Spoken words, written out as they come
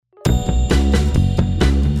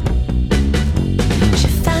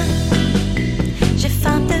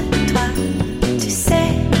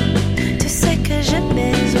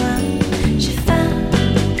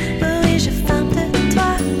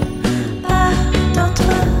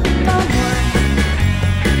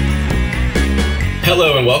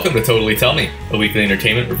Hello and welcome to Totally Tell Me, a weekly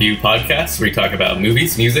entertainment review podcast where we talk about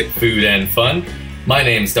movies, music, food, and fun. My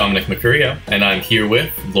name's Dominic Mercurio, and I'm here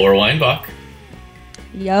with Laura Weinbach.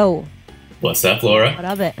 Yo. What's up, Laura? What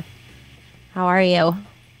of it? How are you?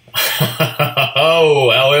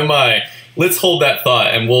 Oh, how am I? Let's hold that thought,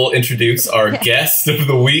 and we'll introduce our guest of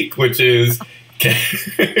the week, which is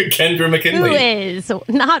Kendra McKinley. Who is?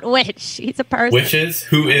 Not which. He's a person. Which is?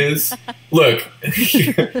 Who is? Look,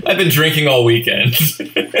 I've been drinking all weekend.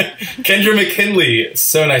 Kendra McKinley,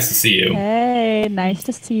 so nice to see you. Hey, nice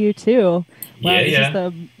to see you too. Wow, Yeah, this yeah. is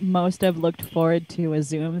the most I've looked forward to a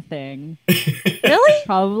Zoom thing. Really?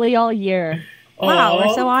 Probably all year. Wow, Aw,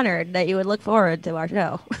 we're so honored that you would look forward to our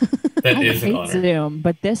show. that I is an hate honor. Zoom,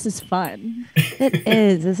 but this is fun. It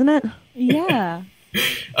is, isn't it? Yeah.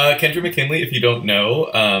 Kendra McKinley, if you don't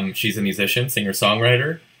know, she's a musician,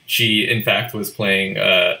 singer-songwriter. She, in fact, was playing,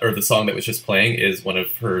 or the song that was just playing is one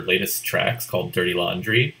of her latest tracks called Dirty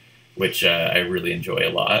Laundry, which I really enjoy a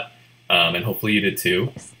lot, and hopefully you did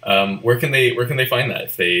too. Where can they find that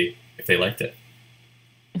if they liked it?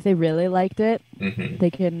 If they really liked it, Mm-hmm. they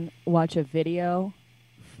can watch a video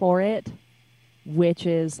for it, which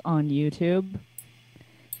is on YouTube.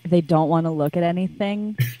 If they don't want to look at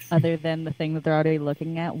anything other than the thing that they're already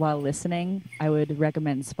looking at while listening, I would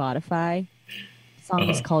recommend Spotify. The song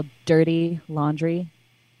is called Dirty Laundry.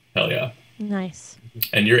 Hell yeah. Nice.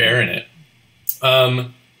 And you're airing it.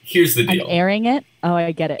 Here's the I'm deal. airing it. Oh,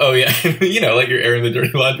 I get it. Oh, yeah. Like you're airing the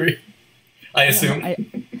dirty laundry, I assume.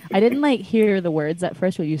 I didn't hear the words at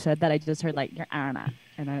first when you said that. I just heard you're Anna,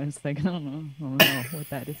 and I was like, I don't know what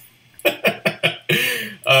that is.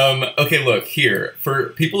 Okay, look here for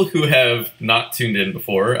people who have not tuned in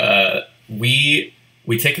before. We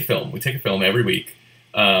take a film. We take a film every week,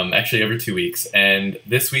 actually every 2 weeks, and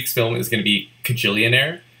this week's film is going to be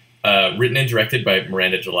Kajillionaire, written and directed by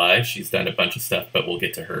Miranda July. She's done a bunch of stuff, but we'll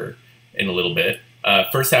get to her in a little bit.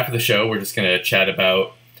 First half of the show, we're just going to chat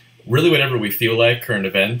about really whatever we feel like, current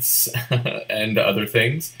events and other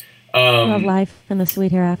things. Love life and the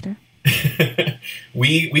sweet hereafter.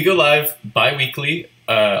 We go live bi-weekly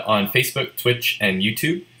on Facebook, Twitch, and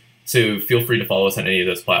YouTube. So feel free to follow us on any of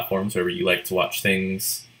those platforms wherever you like to watch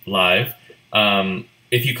things live.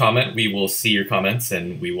 If you comment, we will see your comments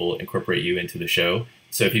and we will incorporate you into the show.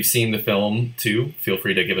 So if you've seen the film too, feel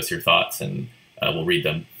free to give us your thoughts and we'll read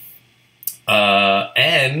them.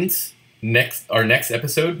 And our next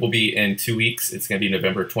episode will be in 2 weeks. It's going to be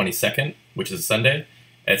November 22nd, which is a Sunday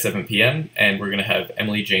at 7 p.m. And we're going to have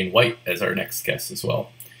Emily Jane White as our next guest as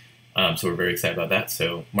well. So we're very excited about that.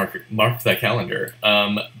 So mark that calendar.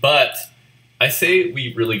 But I say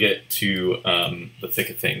we really get to the thick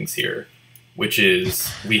of things here, which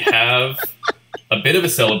is we have a bit of a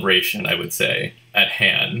celebration, I would say, at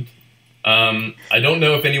hand. I don't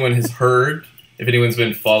know if anyone has heard, if anyone's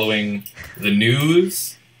been following the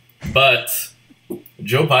news, but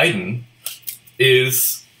Joe Biden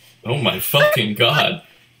is, oh my fucking God.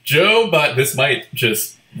 This might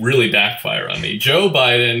just really backfire on me. Joe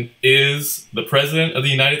Biden is the president of the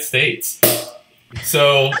United States.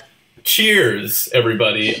 So, cheers,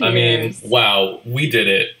 everybody. Cheers. I mean, wow, we did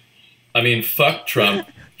it. I mean, fuck Trump.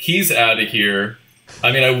 He's out of here.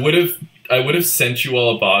 I mean, I would have sent you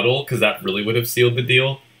all a bottle because that really would have sealed the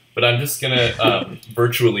deal. But I'm just gonna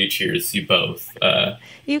virtually cheers you both.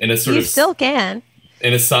 You still can.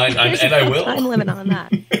 In a sign, and I will. Time limit on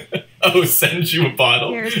that. Oh, send you a bottle.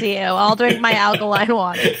 Cheers to you. I'll drink my alkaline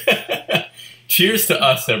water. Cheers to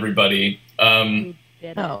us, everybody. Did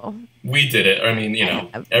it. Oh. We did it. I mean,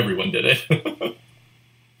 everyone did it.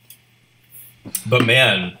 But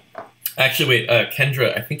man, actually, wait,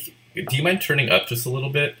 Kendra, I think, do you mind turning up just a little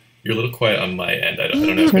bit? You're a little quiet on my end. I don't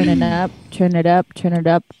know. Turn it up, turn it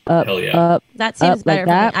up, Hell yeah. up. That seems Up better like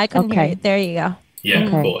that? for me. I couldn't hear Okay. you. There you go. Yeah,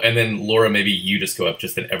 Okay. cool. And then Laura, maybe you just go up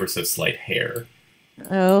just an ever so slight hair.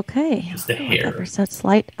 Okay. Just a hair. Ever so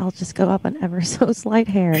slight. I'll just go up an ever so slight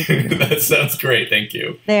hair. That sounds great. Thank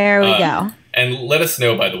you. There we go. And let us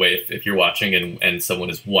know, by the way, if you're watching and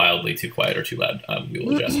someone is wildly too quiet or too loud, we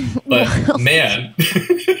will adjust. But man,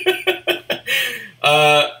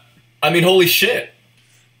 I mean, holy shit.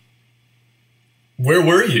 Where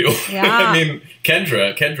were you? Yeah. I mean,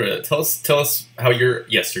 Kendra, tell us how your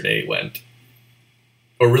yesterday went.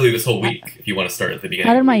 Or really this whole week, if you want to start at the beginning.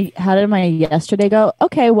 How did my yesterday go?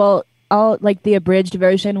 Okay, well, I'll the abridged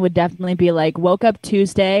version would definitely be woke up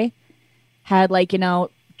Tuesday, had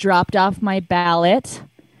dropped off my ballot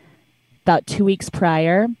about 2 weeks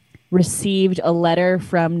prior, received a letter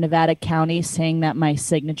from Nevada County saying that my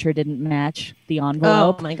signature didn't match the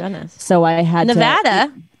envelope. Oh my goodness. So I had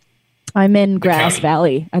Nevada? I'm in Grass county.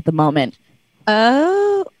 Valley at the moment.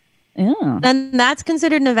 Oh. Yeah. Then that's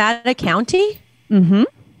considered Nevada County? Mm-hmm.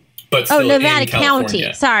 But still Nevada in California.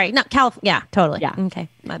 County. Sorry, not California. Yeah, totally. Yeah. Okay,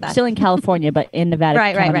 my bad. Still in California, but in Nevada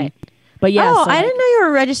Right. County. But yeah. Oh, so, I like, didn't know you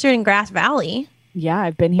were registered in Grass Valley. Yeah,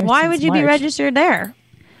 I've been here. Why since would you be March. registered there?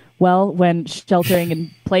 Well, when sheltering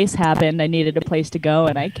in place happened, I needed a place to go,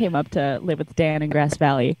 and I came up to live with Dan in Grass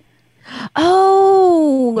Valley.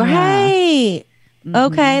 Oh, Yeah. right. Mhm.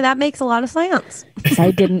 Okay, that makes a lot of sense. 'Cause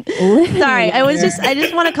I didn't live. Sorry, I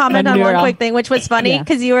just want to comment on one Manura. quick thing, which was funny Yeah.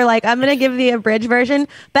 because you were like, "I'm going to give the abridged version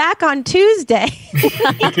back on Tuesday."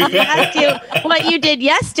 I asked you what you did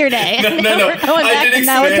yesterday. No, And no, now no. we're going I back did and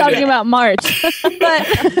Now we're expand talking it. about March.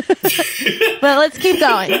 but let's keep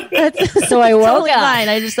going. That's So I woke totally up. fine.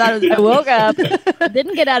 I just thought it was I woke up,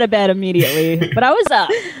 didn't get out of bed immediately, but I was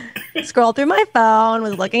up. scrolled through my phone,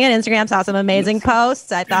 was looking at Instagram, saw some amazing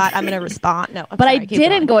posts. I thought I'm going to respond. No, I'm But sorry, I keep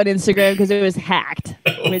didn't going. go on Instagram because it was hacked.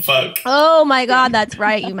 Oh, Which- fuck. Oh my God, that's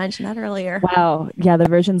right. You mentioned that earlier. Wow, yeah, the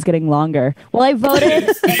version's getting longer. Well, I voted,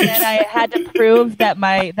 and then I had to prove that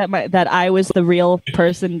that I was the real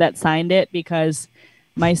person that signed it because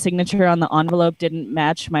my signature on the envelope didn't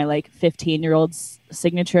match my 15-year-old's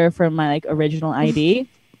signature from my original ID.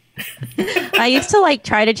 I used to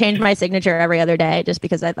try to change my signature every other day just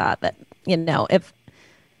because I thought that, if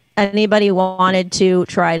anybody wanted to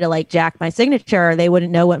try to jack my signature, they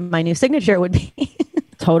wouldn't know what my new signature would be.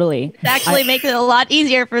 Totally. It actually makes it a lot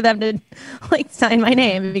easier for them to sign my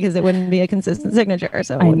name because it wouldn't be a consistent signature.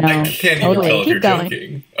 So I know. I can't Totally. even tell if Keep you're going.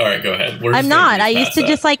 joking. All right, go ahead. We're I'm just gonna not. move I used past to that.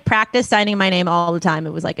 just practice signing my name all the time.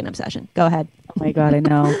 It was an obsession. Go ahead. Oh my God, I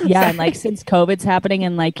know. Yeah, and since COVID's happening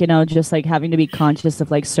and just having to be conscious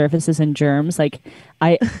of surfaces and germs, I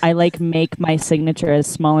make my signature as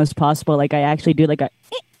small as possible. I actually do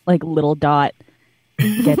a little dot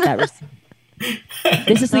to get that receipt.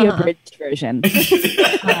 This is the abridged version.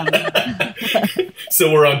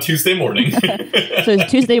 So we're on Tuesday morning. So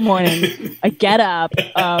it's Tuesday morning. I get up.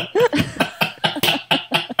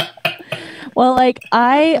 Well,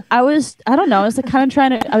 I don't know.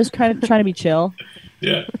 I was trying to be chill.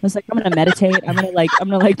 Yeah. I was I'm gonna meditate. I'm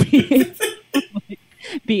gonna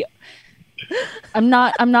be. I'm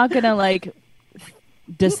not gonna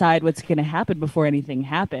decide what's gonna happen before anything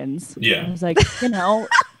happens. Yeah. I was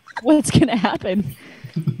what's gonna happen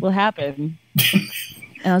will happen.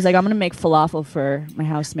 And I was I'm gonna make falafel for my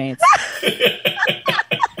housemates.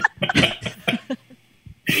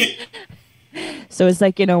 So it's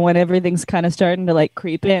when everything's kind of starting to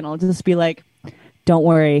creep in, I'll just be don't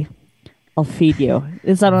worry, I'll feed you.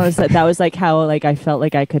 It's not honest that was how I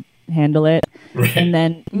felt I could handle it. Right. And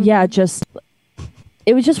then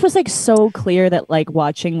it was so clear that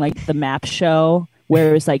watching the map show where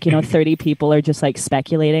it was 30 people are just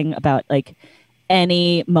speculating about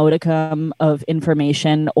any modicum of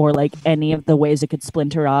information or any of the ways it could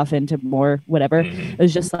splinter off into more whatever. Mhm. It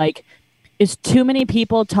was just it's too many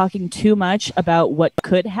people talking too much about what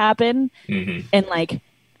could happen Mhm. and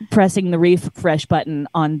pressing the refresh button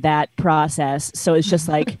on that process. So it's just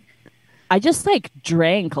I just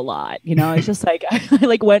drank a lot, it's just I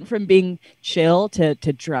went from being chill to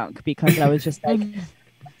drunk because I was just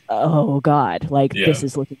oh God, this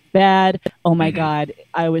is looking bad. Oh my Mhm. God,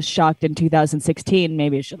 I was shocked in 2016.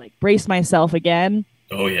 Maybe I should brace myself again.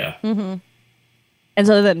 Oh yeah. Mm-hmm. And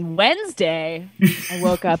so then Wednesday, I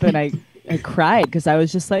woke up and I cried because I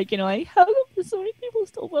was just how come so many people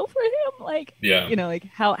still vote for him? Yeah.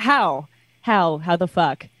 How the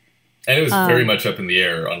fuck? And it was very much up in the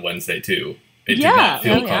air on Wednesday too. It did Yeah, not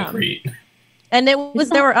feel oh, yeah. concrete. And there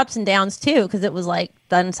were ups and downs too, because it was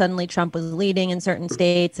then suddenly Trump was leading in certain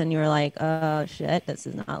states, and you were oh shit, this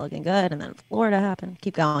is not looking good. And then Florida happened.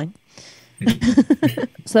 Keep going.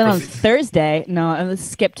 So then on Thursday, no, I was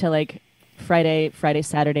skipped to Friday,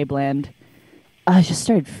 Saturday blend. I just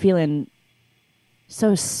started feeling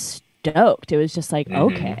so stoked. It was just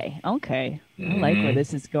okay, I like where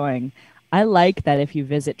this is going. I like that if you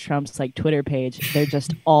visit Trump's Twitter page, they're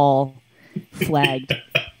just all flagged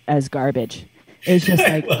as garbage. It's just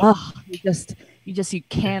you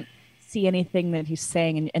can't see anything that he's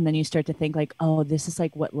saying, and then you start to think oh, this is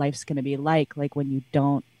what life's gonna be like when you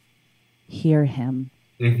don't hear him.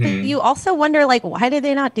 Mhm. You also wonder why did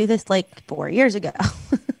they not do this 4 years ago,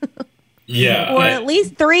 Yeah. or at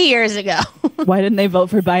least 3 years ago? Why didn't they vote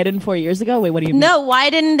for Biden 4 years ago? Wait, what do you mean? No, why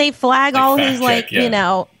didn't they flag all fact his check,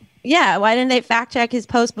 yeah. Yeah, why didn't they fact check his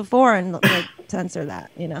post before and censor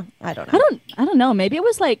that? I don't know. I don't know. Maybe it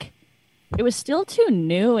was it was still too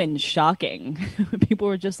new and shocking. People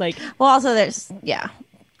were just Well, also there's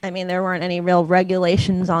there weren't any real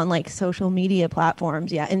regulations on social media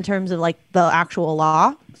platforms in terms of the actual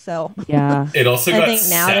law. So yeah. It also I got think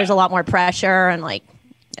now set. there's a lot more pressure and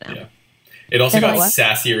know. Yeah. It also And got what?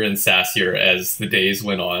 sassier and sassier as the days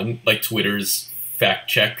went on. Like Twitter's fact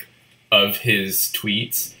check of his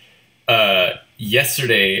tweets.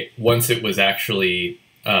 Yesterday, once it was actually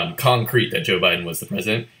concrete that Joe Biden was the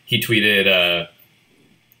president, he tweeted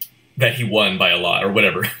that he won by a lot or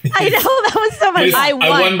whatever. I know, that was so much. He just, I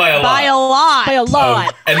won by a lot. By a lot. By a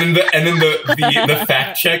lot. And then the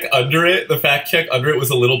fact check under it, was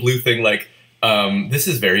a little blue thing like, this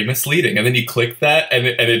is very misleading. And then you click that, and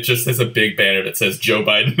it just has a big banner that says Joe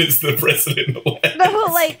Biden is the president-elect. No,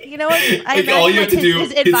 like, you know what? Like, all you have to do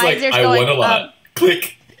his is like, advisors I going, won a lot.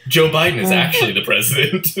 Click. Joe Biden is actually the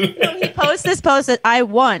president. He posts this post that I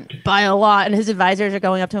won by a lot, and his advisors are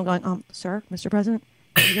going up to him going, sir, Mr. President,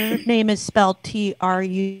 your name is spelled Trump.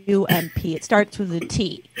 It starts with a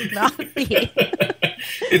T, not a B.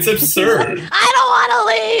 It's absurd. I don't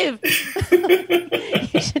want to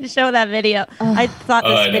leave. You should show that video. I thought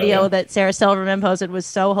this video that Sarah Silverman posted was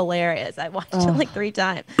so hilarious. I watched it like 3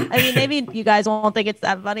 times. I mean, maybe you guys won't think it's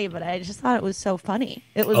that funny, but I just thought it was so funny.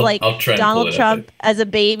 It was I'll try and Donald pull it Trump up. as a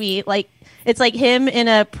baby. Like, it's like him in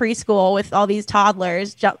a preschool with all these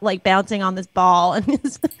toddlers like bouncing on this ball, and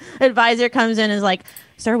his advisor comes in and is like,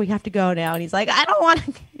 sir, we have to go now. And he's like, I don't want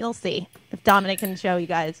to. You'll see if Dominic can show you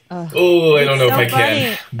guys. Oh, I don't know So if I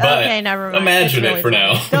can. funny. But Okay, never mind. imagine It's it for funny.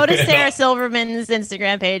 now. Go to Sarah Silverman's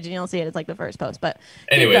Instagram page and you'll see it. It's like the first post. But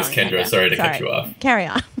keep Anyways, going, Kendra, sorry to cut you off. Carry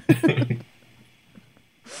on.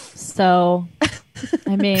 So,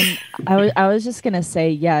 I mean, I was just gonna say,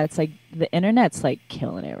 yeah, it's like the internet's like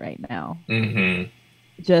killing it right now. Mm-hmm.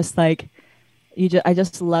 Just like I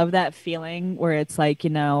just love that feeling where it's like, you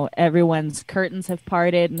know, everyone's curtains have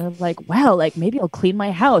parted and they're like, wow, like maybe I'll clean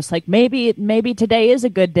my house. Like maybe today is a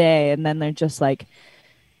good day. And then they're just like,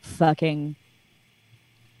 fucking.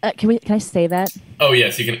 Can I say that? Oh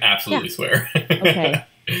yes, you can absolutely swear. Okay.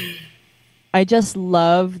 I just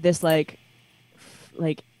love this like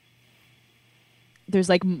there's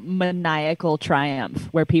like maniacal triumph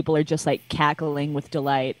where people are just like cackling with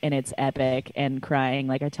delight and it's epic and crying.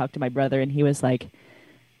 Like I talked to my brother and he was like,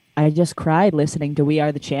 I just cried listening to We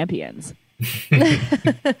Are the Champions,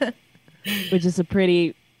 which is a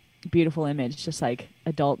pretty beautiful image. Just like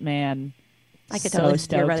adult man. I could so totally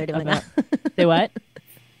see your stoked brother doing about- that. Say what?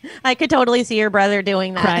 I could totally see your brother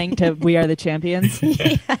doing that. Crying to We Are the Champions.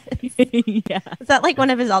 Yeah. Is that like one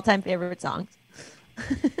of his all-time favorite songs?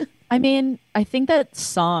 I mean, I think that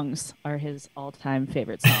songs are his all-time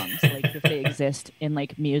favorite songs. Like if they exist in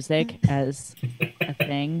like music as a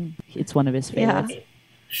thing, it's one of his Yeah.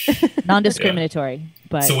 favorites. Non-discriminatory,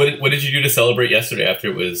 but So what did you do to celebrate yesterday after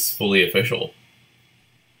it was fully official?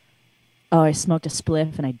 oh, I smoked a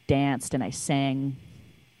spliff and I danced and I sang.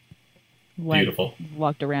 Beautiful.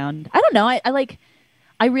 Walked around. I don't know.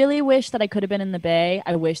 I really wish that I could have been in the Bay.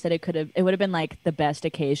 I wish that it would have been like the best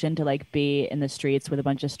occasion to like be in the streets with a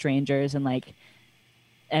bunch of strangers and like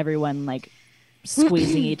everyone like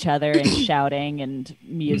squeezing each other and shouting and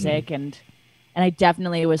music and I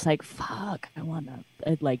definitely was like, fuck,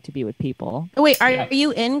 I'd like to be with people. Wait, are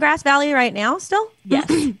you in Grass Valley right now still? Yes.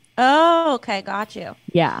 Oh, okay. Got you.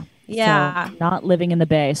 Yeah. Yeah. So, not living in the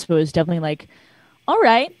Bay. So it was definitely like, all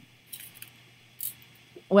right.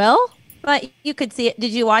 Well, But you could see it.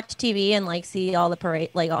 Did you watch TV and like see all the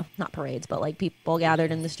parade, like not parades, but like people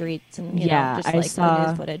gathered in the streets and you Yeah, know, just I like saw- the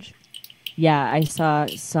news footage? yeah, I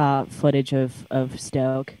saw footage of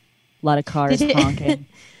Stoke. A lot of cars Did you- honking.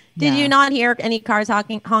 Did Yeah. you not hear any cars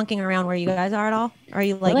honking around where you guys are at all? Are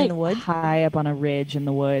you like We're, in the woods? high up on a ridge in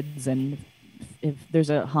the woods, and if there's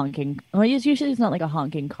a honking, well, usually it's not like a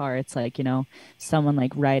honking car. It's like, you know, someone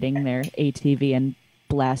like riding their ATV and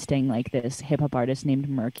blasting like this hip hop artist named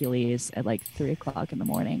Mercules at like 3:00 in the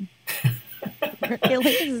morning.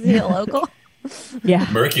 Hercules, is he a local? Yeah.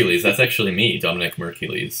 Mercules, that's actually me, Dominic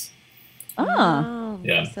Mercules. Ah, Oh,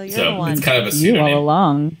 Yeah. So you're the one. it's kind of a you all pseudonym.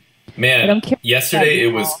 along. I Man, don't care yesterday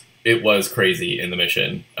about it was crazy in the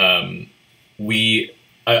mission.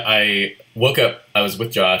 I woke up. I was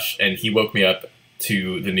with Josh, and he woke me up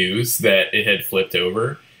to the news that it had flipped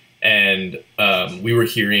over, and we were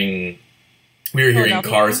hearing Philadelphia?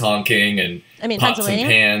 cars honking and I mean, pots and Pennsylvania.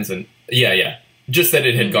 pans, and yeah, just that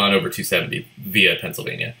it had gone over 270 via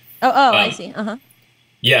Pennsylvania. Oh, I Um, see.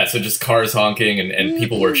 Yeah, so just cars honking and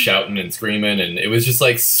people were shouting and screaming, and it was just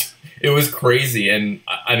like it was crazy. And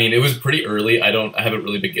I mean, it was pretty early. I haven't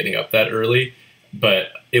really been getting up that early, but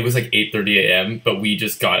it was like 8:30 a.m. But we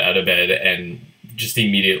just got out of bed and just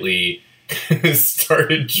immediately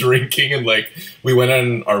started drinking, and like we went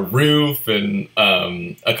on our roof, and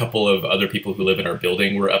a couple of other people who live in our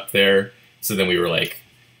building were up there. So then we were like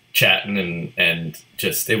chatting and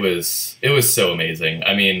just it was so amazing.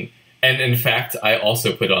 I mean, And in fact, I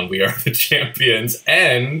also put on "We Are the Champions"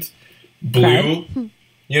 and Blue.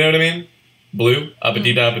 You know what I mean? Blue,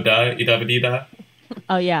 abadida, abada, idabadida.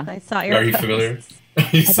 Oh yeah, I saw your Are you post. familiar?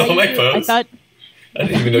 You saw my post? I thought I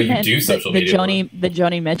didn't even know you do social media. The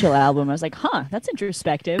Joni Mitchell album. I was like, huh, that's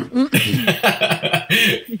introspective. You're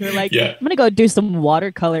like, Yeah. I'm gonna go do some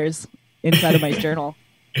watercolors inside of my journal.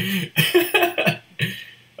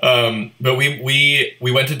 But we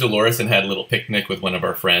went to Dolores and had a little picnic with one of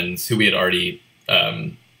our friends who we had already.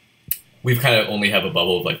 We've kind of only have a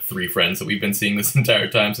bubble of like 3 friends that we've been seeing this entire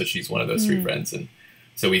time. So she's one of those 3 friends, and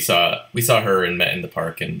so we saw her and met in the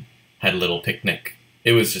park and had a little picnic.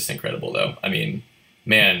 It was just incredible, though. I mean,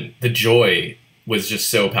 man, the joy was just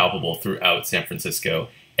so palpable throughout San Francisco.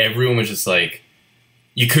 Everyone was just like,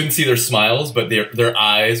 you couldn't see their smiles, but their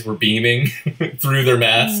eyes were beaming through their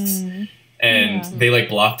masks. And they like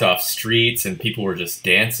blocked off streets, and people were just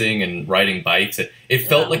dancing and riding bikes. It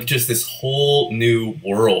felt like just this whole new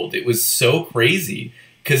world. It was so crazy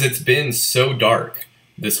because it's been so dark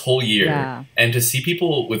this whole year. Yeah. And to see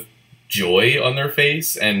people with joy on their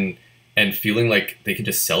face and feeling like they could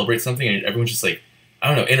just celebrate something, and everyone's just like, I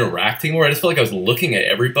don't know, interacting more. I just felt like I was looking at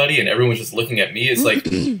everybody and everyone was just looking at me. It's like,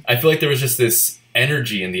 I feel like there was just this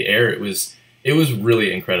energy in the air. It was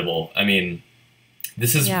really incredible. I mean,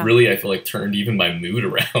 this has really, I feel like, turned even my mood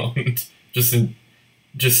around.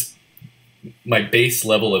 just my base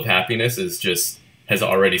level of happiness has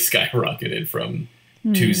already skyrocketed from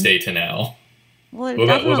Tuesday to now. Well, What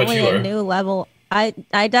about definitely you, Laura? a new level. I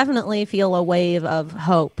definitely feel a wave of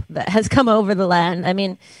hope that has come over the land. I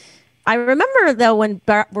mean, I remember though when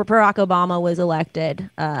Barack Obama was elected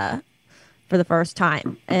for the first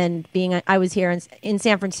time, and I was here in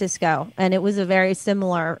San Francisco, and it was a very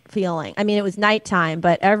similar feeling. I mean, it was nighttime,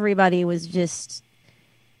 but everybody was just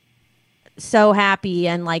so happy,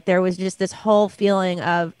 and like there was just this whole feeling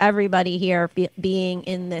of everybody here being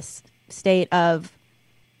in this state of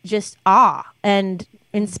just awe and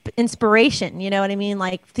inspiration. You know what I mean?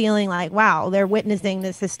 Like feeling like, wow, they're witnessing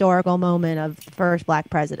this historical moment of the first Black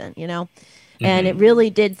president. You know, and it really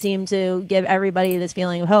did seem to give everybody this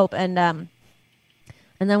feeling of hope. And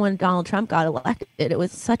then when Donald Trump got elected, it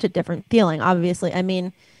was such a different feeling. Obviously, I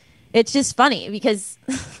mean, it's just funny because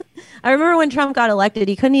I remember when Trump got elected,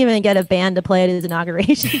 he couldn't even get a band to play at his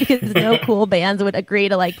inauguration because no cool bands would agree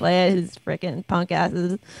to like play at his freaking punk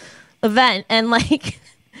ass's event. And like,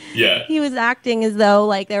 he was acting as though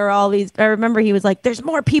like there were all these. I remember he was like, "There's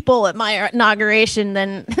more people at my inauguration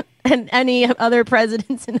than any other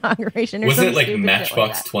president's inauguration." Or Was it like stupid shit Matchbox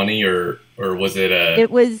like that. 20 or was it a?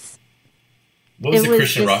 It was. What was it the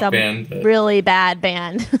Christian just rock some band? really bad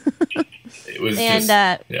band. It was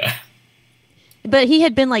and yeah. But he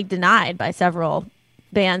had been like denied by several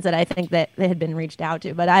bands that I think that they had been reached out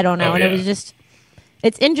to, but I don't know. Oh, And yeah. it was just,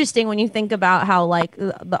 it's interesting when you think about how like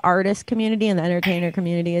the artist community and the entertainer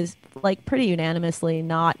community is like pretty unanimously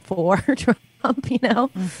not for Trump, you know?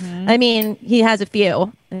 I mean, he has a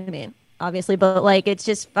few, I mean, obviously, but like, it's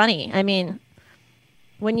just funny. I mean,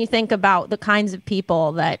 when you think about the kinds of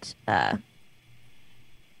people that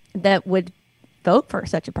would vote for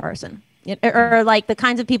such a person, or like the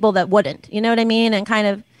kinds of people that wouldn't, you know what I mean? And kind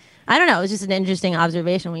of, I don't know, it's just an interesting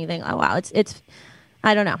observation when you think, oh wow, it's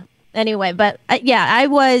I don't know. Anyway, but yeah,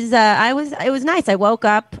 it was nice. I woke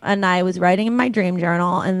up and I was writing in my dream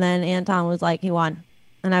journal, and then Anton was like, he won.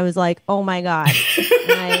 And I was like, oh my God.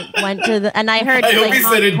 And I went to and I heard. I hope like, he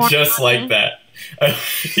said it honk, just honk, like that.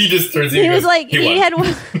 He just turns. He was goes, like, he had.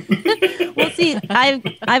 won. Well, see,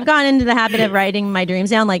 I've gone into the habit of writing my dreams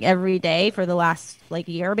down like every day for the last like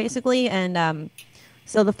year, basically, and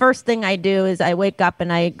so the first thing I do is I wake up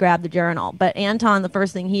and I grab the journal. But Anton, the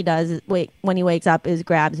first thing he does is when he wakes up is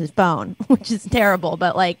grabs his phone, which is terrible.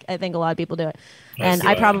 But like I think a lot of people do it, and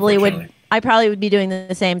I probably would be doing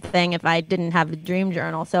the same thing if I didn't have the dream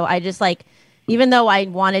journal. So I just like, even though I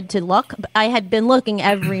wanted to look, I had been looking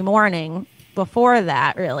every morning before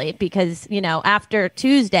that, really, because, you know, after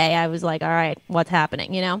Tuesday, I was like, all right, what's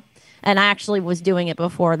happening, you know? And I actually was doing it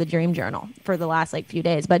before the dream journal for the last like few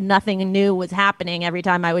days, but nothing new was happening every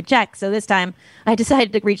time I would check. So this time I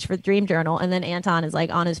decided to reach for the dream journal. And then Anton is like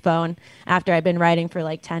on his phone after I've been writing for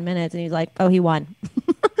like 10 minutes. And he's like, oh, he won.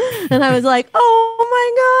 And I was like, oh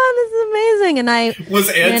my God, this is amazing. And I was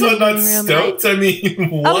Anton not stoked? I mean,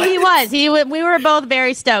 what? Oh, he was. We were both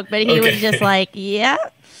very stoked, but he was just like, yeah.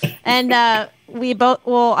 And I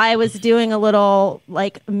was doing a little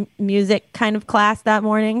like music kind of class that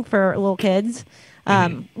morning for little kids.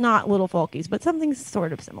 Not little folkies, but something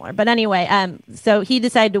sort of similar. But anyway, so he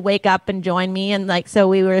decided to wake up and join me. And like, so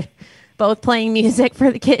we were both playing music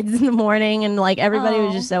for the kids in the morning, and like everybody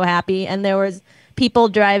was just so happy. And there was people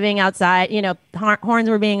driving outside, horns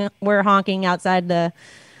were honking outside the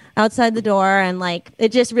door, and like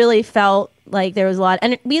it just really felt like there was a lot.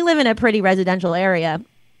 And we live in a pretty residential area,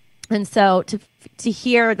 and so to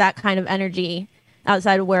hear that kind of energy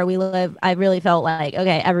outside of where we live, I really felt like,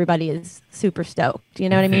 okay, everybody is super stoked. You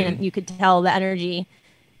know what I mean? And you could tell the energy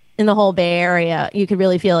in the whole Bay Area. You could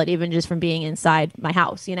really feel it even just from being inside my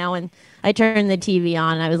house, and I turned the TV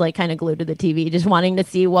on and I was like kind of glued to the TV, just wanting to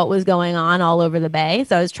see what was going on all over the Bay.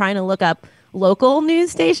 So I was trying to look up local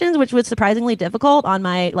news stations, which was surprisingly difficult on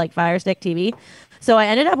my like Fire Stick TV. So I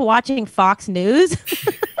ended up watching Fox News,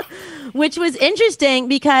 which was interesting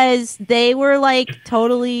because they were like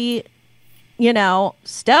totally,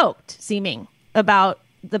 stoked seeming about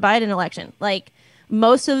the Biden election. Like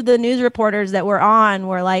most of the news reporters that were on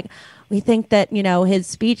were like, we think that, his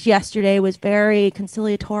speech yesterday was very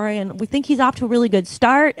conciliatory and we think he's off to a really good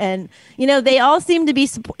start. And, they all seem to be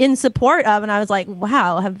in support of. And I was like,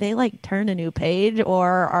 wow, have they like turned a new page,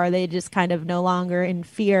 or are they just kind of no longer in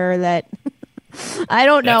fear that I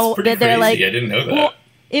don't know that they're crazy. like, I didn't know that. Well,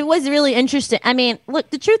 it was really interesting. I mean,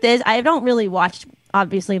 look, the truth is I don't really watch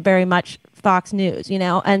obviously very much Fox News,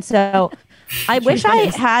 and so I wish I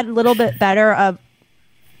had a little bit better of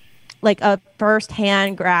like a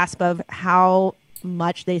firsthand grasp of how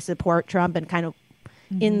much they support Trump, and kind of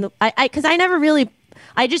in the, because I never really,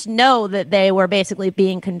 I just know that they were basically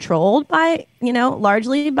being controlled by,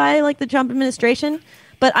 largely by like the Trump administration,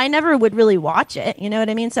 but I never would really watch it. You know what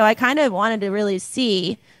I mean? So I kind of wanted to really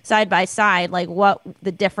see side by side, like what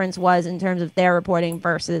the difference was in terms of their reporting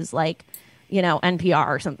versus like, NPR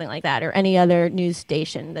or something like that, or any other news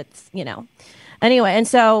station that's, anyway. And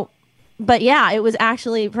so, but yeah, it was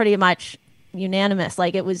actually pretty much unanimous.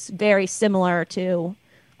 Like it was very similar to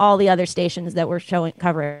all the other stations that were showing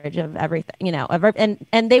coverage of everything,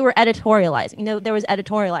 and they were editorializing. There was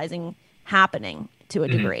editorializing happening to a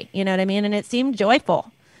degree. You know what I mean? And it seemed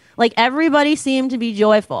joyful. Like everybody seemed to be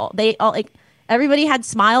joyful. They all like everybody had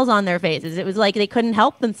smiles on their faces. It was like they couldn't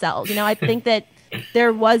help themselves. I think that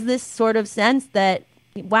there was this sort of sense that,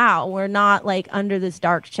 wow, we're not like under this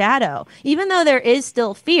dark shadow. Even though there is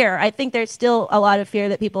still fear, I think there's still a lot of fear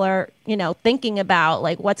that people are, thinking about,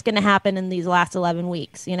 like what's going to happen in these last 11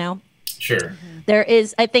 weeks, Sure. There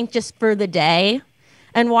is, I think, just for the day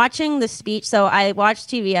and watching the speech. So I watched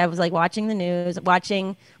TV. I was like watching the news,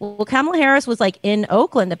 well, Kamala Harris was like in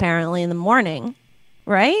Oakland apparently in the morning,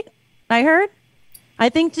 right? I heard. I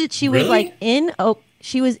think that she was like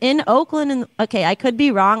she was in Oakland, and okay, I could be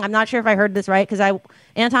wrong. I'm not sure if I heard this right because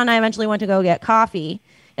Anton and I eventually went to go get coffee,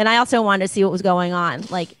 and I also wanted to see what was going on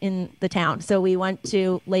like in the town. So we went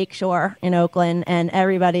to Lakeshore in Oakland, and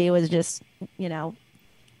everybody was just,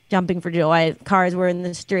 jumping for joy. Cars were in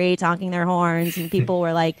the streets honking their horns, and people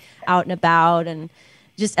were like out and about, and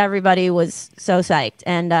just everybody was so psyched.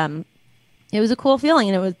 And it was a cool feeling,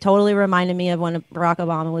 and it was totally reminded me of when Barack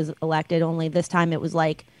Obama was elected. Only this time it was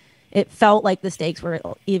like, it felt like the stakes were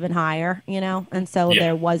even higher, and so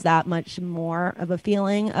there was that much more of a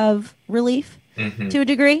feeling of relief to a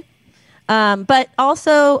degree. But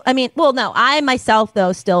also, I mean, well, no, I myself,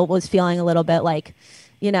 though, still was feeling a little bit like,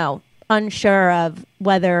 unsure of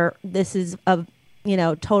whether this is a,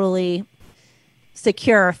 totally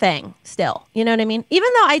secure thing still. You know what I mean? Even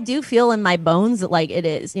though I do feel in my bones that like it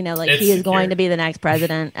is, like it's he is secure. going to be the next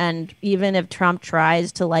president. And even if Trump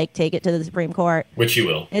tries to like take it to the Supreme Court, which he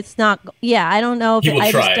will, it's not. Yeah, I don't know if he will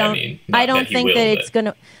I try. just don't. I don't think that it's going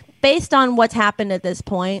to, based on what's happened at this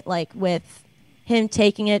point, like with him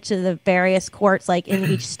taking it to the various courts, like in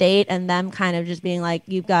each state, and them kind of just being like,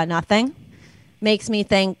 you've got nothing, makes me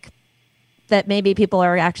think that maybe people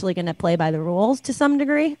are actually going to play by the rules to some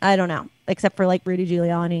degree. I don't know, except for like Rudy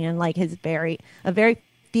Giuliani and like his very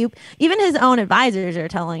few, even his own advisors are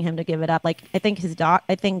telling him to give it up. Like I think his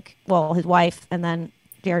wife, and then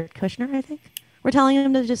Jared Kushner, I think, were telling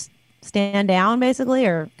him to just stand down basically,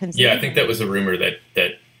 or concede. Yeah, I think that was a rumor that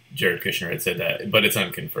Jared Kushner had said that, but it's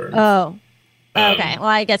unconfirmed. Oh, okay. Well,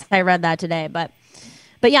 I guess I read that today, but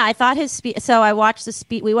yeah, I thought his speech. So I watched the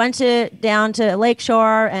speech. We went down to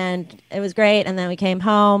Lakeshore, and it was great. And then we came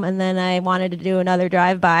home, and then I wanted to do another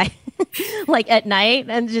drive-by, like at night,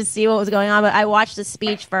 and just see what was going on. But I watched the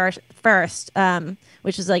speech first,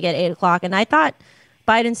 which was like at 8:00, and I thought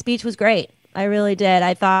Biden's speech was great. I really did.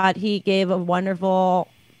 I thought he gave a wonderful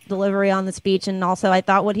delivery on the speech, and also I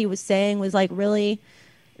thought what he was saying was like really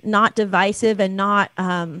not divisive and not,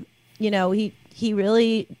 he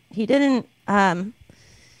didn't.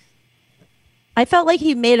 I felt like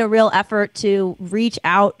he made a real effort to reach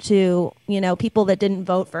out to, people that didn't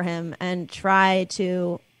vote for him and try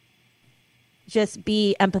to just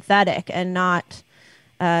be empathetic and not,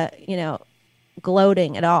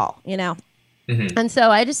 gloating at all, And so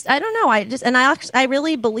I don't know. I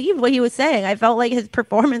really believed what he was saying. I felt like his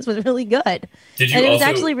performance was really good. And it was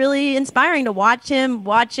actually really inspiring to watch him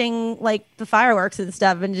watching like the fireworks and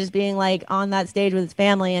stuff and just being like on that stage with his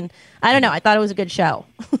family. And I don't know. I thought it was a good show.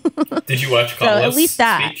 Did you watch Kamala's at least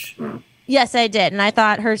that speech? Yes, I did. And I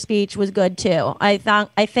thought her speech was good too. I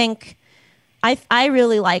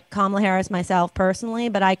really like Kamala Harris myself personally,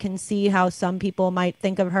 but I can see how some people might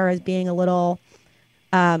think of her as being a little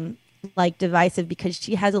like divisive because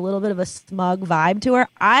she has a little bit of a smug vibe to her.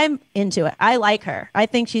 I'm into it. I like her. I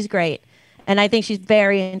think she's great. And I think she's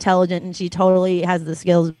very intelligent and she totally has the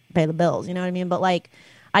skills to pay the bills. You know what I mean? But like,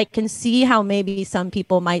 I can see how maybe some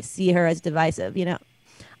people might see her as divisive,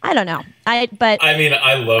 I don't know. I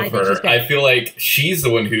love her. I feel like she's the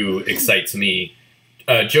one who excites me.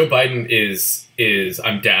 Joe Biden is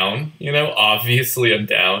I'm down, obviously I'm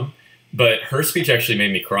down, but her speech actually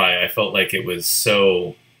made me cry. I felt like it was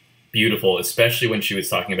so beautiful, especially when she was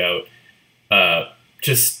talking about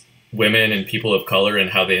just women and people of color and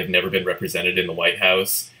how they have never been represented in the White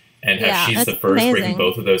House and how she's the first breaking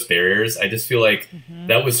both of those barriers. I just feel like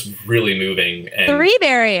that was really moving. And 3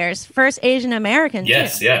 barriers. First Asian American.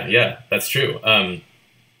 Yes, too. Yeah, that's true.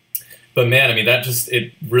 But man, I mean,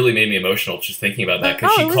 it really made me emotional just thinking about that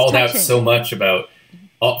because she called out so much about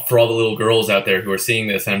for all the little girls out there who are seeing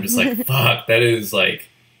this. And I'm just like, fuck, that is like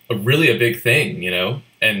a big thing,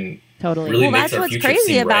 and totally. Really well, makes that's our what's future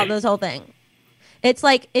crazy seem about right. this whole thing. It's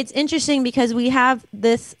like, it's interesting because we have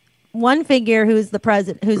this one figure who's the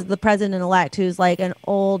president-elect, who's like an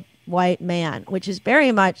old white man, which is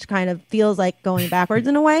very much kind of feels like going backwards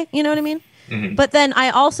in a way. You know what I mean? Mm-hmm. But then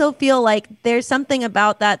I also feel like there's something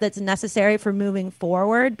about that that's necessary for moving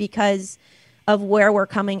forward because of where we're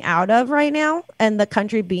coming out of right now and the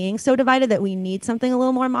country being so divided that we need something a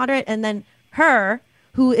little more moderate. And then her,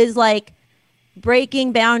 who is like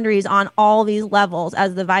breaking boundaries on all these levels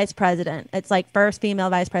as the vice president. It's like first female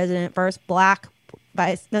vice president, first black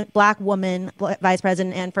woman vice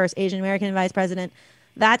president, and first Asian American vice president.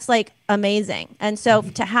 That's like amazing. And so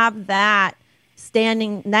to have that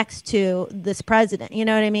standing next to this president, you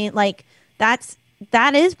know what I mean? Like that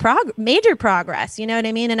is major progress, you know what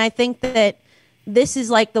I mean? And I think that this is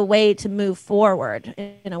like the way to move forward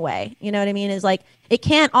in a way, you know what I mean? Is like, it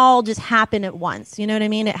can't all just happen at once. You know what I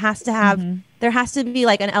mean? It has to have, there has to be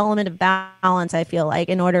like an element of balance, I feel like,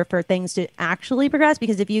 in order for things to actually progress.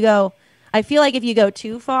 Because I feel like if you go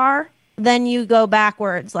too far, then you go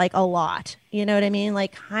backwards like a lot. You know what I mean?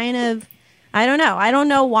 Like kind of, I don't know. I don't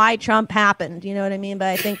know why Trump happened. You know what I mean? But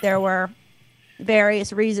I think there were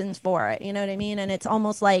various reasons for it. You know what I mean? And it's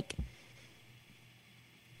almost like,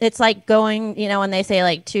 it's like going, when they say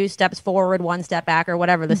like 2 steps forward, 1 step back, or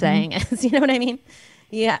whatever the saying is. You know what I mean?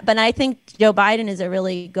 Yeah. But I think Joe Biden is a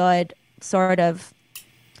really good sort of,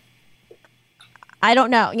 I don't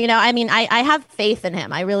know. I mean, I have faith in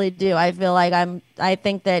him. I really do. I feel like I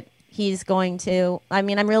think that he's going to, I'm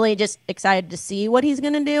really just excited to see what he's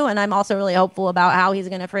going to do. And I'm also really hopeful about how he's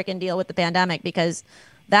going to freaking deal with the pandemic, because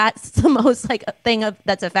that's the most like thing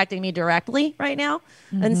that's affecting me directly right now.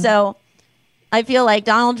 And so I feel like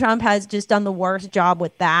Donald Trump has just done the worst job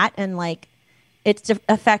with that. And like, it's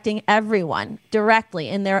affecting everyone directly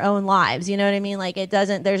in their own lives. You know what I mean? Like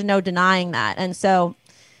there's no denying that. And so,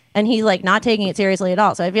 and he's like not taking it seriously at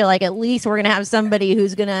all. So I feel like at least we're going to have somebody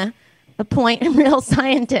who's going to appoint real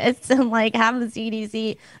scientists and like have the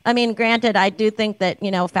CDC. I mean, granted, I do think that,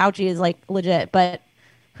 Fauci is like legit, but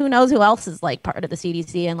who knows who else is like part of the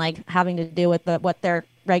CDC and like having to do with what their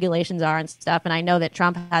regulations are and stuff. And I know that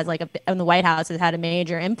Trump has like in the White House has had a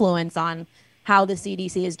major influence on how the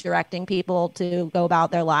CDC is directing people to go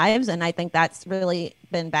about their lives. And I think that's really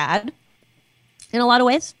been bad in a lot of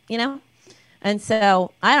ways, And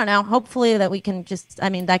so I don't know, hopefully that we can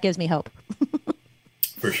that gives me hope.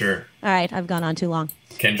 For sure. All right. I've gone on too long.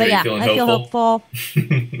 Kendra, you feeling hopeful? I feel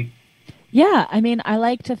hopeful. Yeah. I mean, I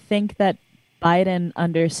like to think that Biden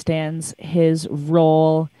understands his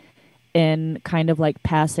role in kind of like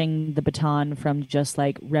passing the baton from just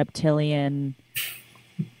like reptilian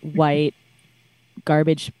white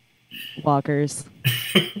garbage walkers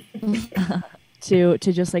to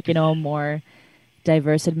just like, more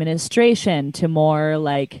diverse administration, to more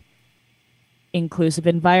like inclusive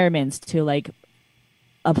environments, to like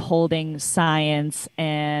upholding science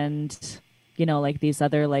and, like these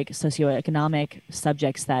other like socioeconomic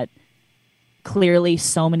subjects that clearly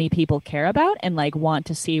so many people care about and like want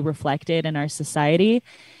to see reflected in our society.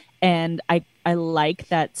 And I like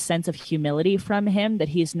that sense of humility from him, that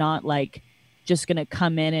he's not like just going to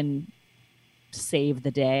come in and save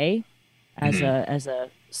the day. as Mhm. a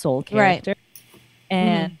sole Right. character.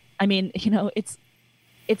 And I mean,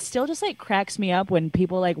 it still just like cracks me up when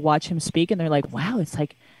people like watch him speak and they're like, wow, it's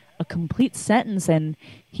like a complete sentence, and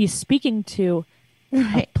he's speaking to a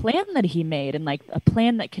Right. plan that he made, and like a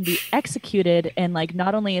plan that can be executed, and like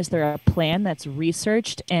not only is there a plan that's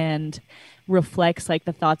researched and reflects like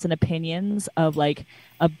the thoughts and opinions of like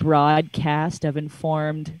a broad cast of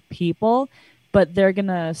informed people, but they're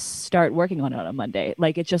gonna start working on it on a Monday.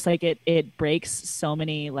 Like it's just like it breaks so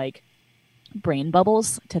many like brain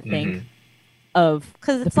bubbles to think Mhm. of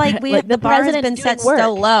Because the it's like like the bar has president been doing set work.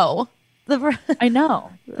 so low. The I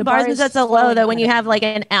know the bar's been is set so low that when you have incredible.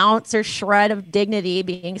 like an ounce or shred of dignity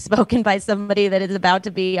being spoken by somebody that is about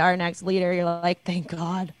to be our next leader, you're like, thank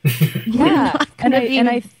God. We're Yeah, not going to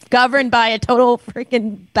be governed by a total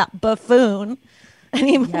freaking buffoon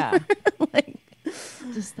anymore. yeah, Like,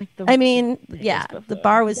 just like the I mean, biggest yeah, the buffoon.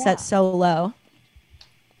 bar was Yeah. set so low.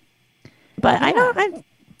 But Yeah.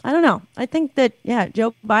 I don't know. I think that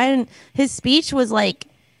Joe Biden, his speech was like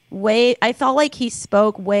I felt like he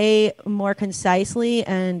spoke way more concisely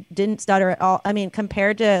and didn't stutter at all. I mean,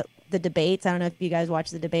 compared to the debates, I don't know if you guys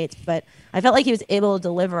watched the debates, but I felt like he was able to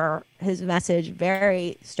deliver his message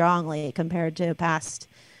very strongly compared to past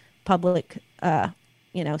public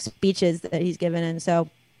speeches that he's given. And so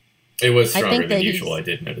It was I stronger think than that usual. I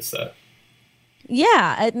did notice that.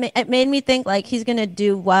 yeah, it made me think like he's going to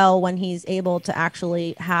do well when he's able to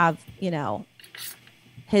actually have,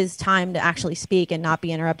 his time to actually speak and not be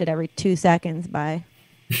interrupted every 2 seconds by,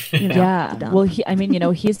 the Yeah. dump. Well, I mean,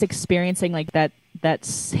 he's experiencing like that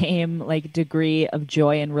same like degree of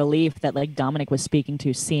joy and relief that like Dominic was speaking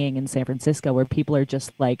to, seeing in San Francisco, where people are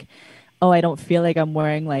just like, oh, I don't feel like I'm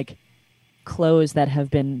wearing like clothes that have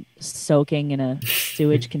been soaking in a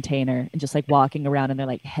sewage container and just like walking around, and they're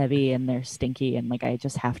like heavy and they're stinky, and like I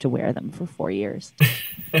just have to wear them for 4 years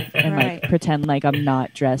and Right. like pretend like I'm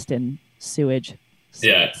not dressed in sewage.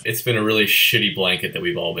 Yeah, suits. it's been a really shitty blanket that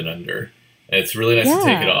we've all been under. And it's really nice to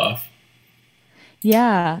take it Yeah. off.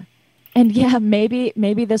 Yeah. And yeah, maybe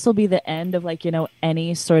this will be the end of like,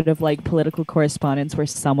 any sort of like political correspondence where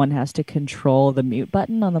someone has to control the mute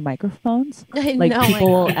button on the microphones. I Like know, people I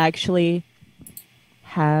will know. actually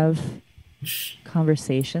have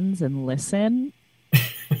conversations and listen.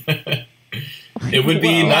 It would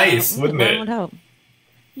be Whoa. nice, wouldn't One would it? hope.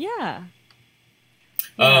 Yeah.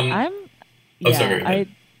 Um, I'm oh, sorry, go ahead.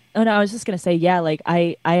 I was just gonna say, yeah, like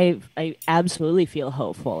I absolutely feel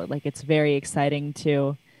hopeful. Like it's very exciting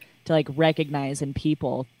to like recognize in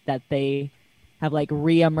people that they have like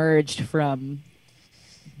reemerged from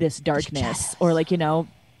this darkness, or like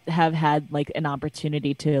have had like an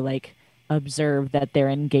opportunity to like observe that their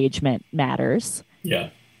engagement matters, Yeah.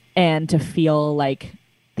 and to feel like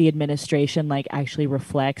the administration like actually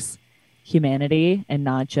reflects humanity and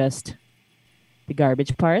not just the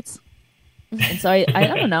garbage parts. And so I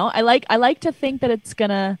don't know. I like to think that it's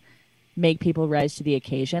gonna make people rise to the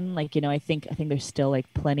occasion. Like, I think there's still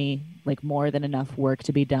like plenty, like more than enough work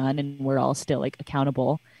to be done, and we're all still like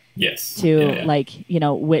accountable Yes. to Yeah. like,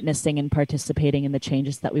 witnessing and participating in the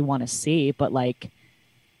changes that we want to see. But like,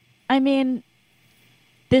 I mean,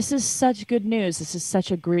 this is such good news. This is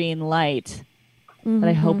such a green light that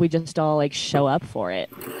I hope we just all like show up for it.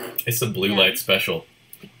 It's a blue light special.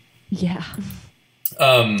 Yeah.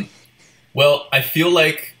 Well, I feel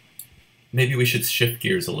like maybe we should shift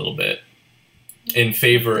gears a little bit in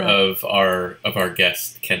favor of our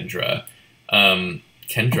guest Kendra. Kendra,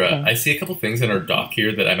 Okay. I see a couple things in our doc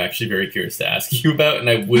here that I'm actually very curious to ask you about, and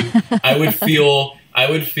I would feel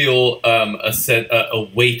a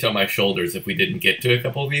weight on my shoulders if we didn't get to a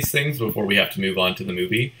couple of these things before we have to move on to the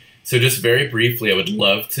movie. So just very briefly, I would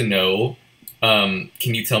love to know. Can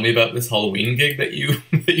you tell me about this Halloween gig that you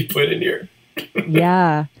put in here?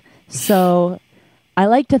 Yeah. So I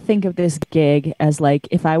like to think of this gig as like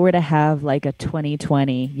if I were to have like a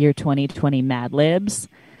 2020 Mad Libs,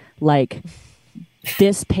 like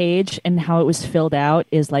this page and how it was filled out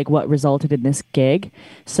is like what resulted in this gig.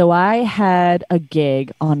 So I had a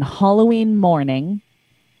gig on Halloween morning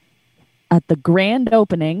at the grand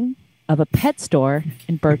opening of a pet store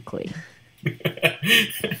in Berkeley.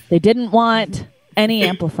 They didn't want any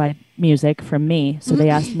amplified music from me, so they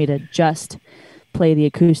asked me to just play the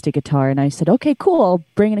acoustic guitar, and I said, okay, cool, I'll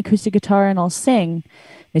bring an acoustic guitar and I'll sing.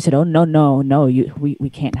 They said, oh, no, we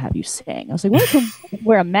can't have you sing. I was like, well, I can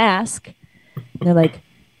wear a mask. And they're like,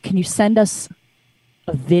 can you send us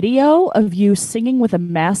a video of you singing with a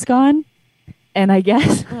mask on? And I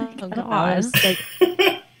guess Oh, I don't know, God. I was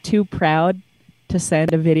like too proud to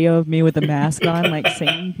send a video of me with a mask on, like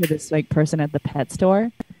singing to this like person at the pet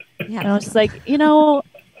store. And I Yeah. was just like,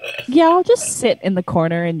 Yeah, I'll just sit in the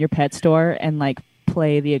corner in your pet store and like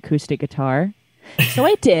play the acoustic guitar. So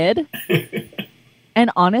I did. And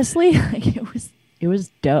honestly, like, it was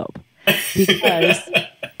dope because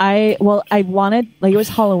I wanted, like, it was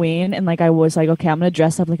Halloween and like I was like, okay, I'm gonna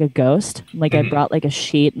dress up like a ghost. Like I brought like a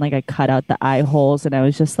sheet and like I cut out the eye holes and I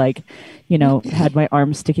was just like, had my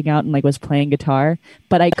arms sticking out and like was playing guitar,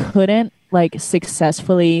 but I couldn't like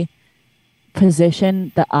successfully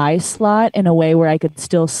position the eye slot in a way where I could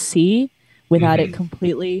still see without it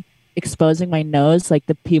completely exposing my nose, like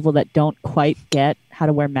the people that don't quite get how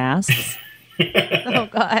to wear masks. Oh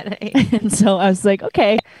God. And so I was like,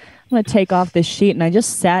 okay, I'm gonna take off this sheet, and I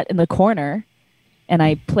just sat in the corner and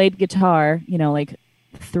I played guitar, like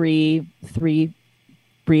three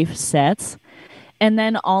brief sets, and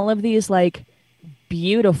then all of these like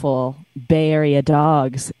beautiful Bay Area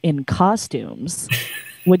dogs in costumes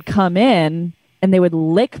would come in and they would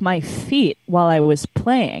lick my feet while I was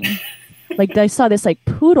playing. Like I saw this like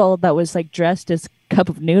poodle that was like dressed as Cup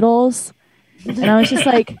of Noodles, and I was just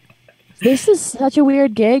like, this is such a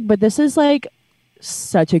weird gig, but this is like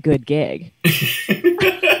such a good gig.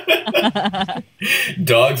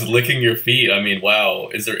 Dogs licking your feet. I mean, wow.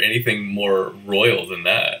 Is there anything more royal than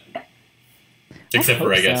that? Except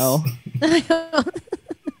for, I guess. So.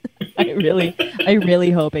 I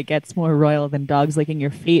really hope it gets more royal than dogs licking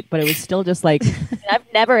your feet, but it was still just like, I've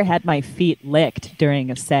never had my feet licked during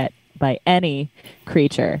a set by any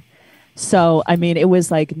creature. So, I mean, it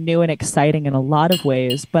was like new and exciting in a lot of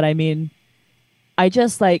ways, but I mean, I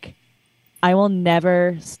just like, I will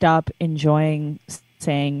never stop enjoying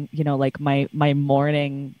saying, like my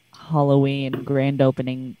morning Halloween grand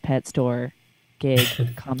opening pet store gig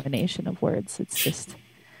combination of words. It's just...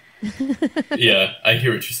 Yeah, I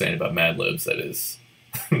hear what you're saying about Mad Libs. That is...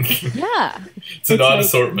 Yeah. It's an odd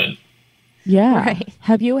assortment. Yeah. Right.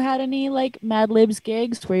 Have you had any like Mad Libs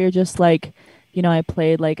gigs where you're just like, I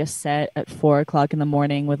played like a set at 4:00 in the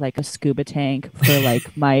morning with like a scuba tank for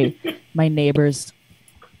like my neighbor's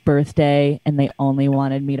birthday, and they only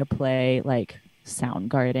wanted me to play like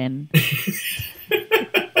Soundgarden.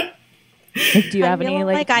 Like, do you have any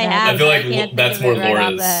like? I have. I feel like I can't that's think of more it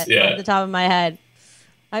right Laura's. off Yeah, off the top of my head.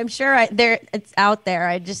 I'm sure it's out there.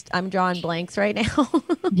 I'm drawing blanks right now.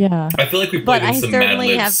 Yeah. I feel like we played But in I some Mad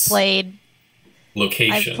certainly have Libs played.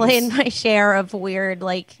 locations. I've played my share of weird,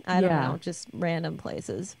 like I don't Yeah. know, just random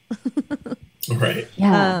places. Right.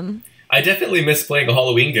 Yeah. I definitely miss playing a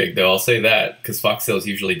Halloween gig, though. I'll say that because Fox Sales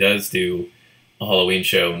usually does do a Halloween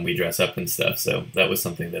show and we dress up and stuff. So that was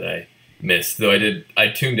something that I missed. Though I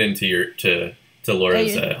tuned into to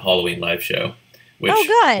Laura's Halloween live show, which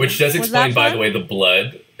good. which does Was explain, that by fun? the way, the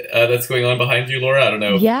blood that's going on behind you, Laura. I don't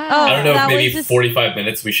know. Yeah. I don't know if that maybe was just- 45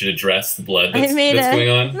 minutes we should address the blood that's going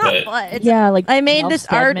on. It's not But blood. It's Yeah, like I made Ralph this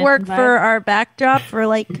Steadman artwork vibe. for our backdrop for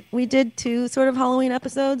like we did 2 sort of Halloween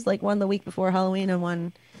episodes, like one the week before Halloween and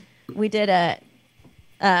one we did a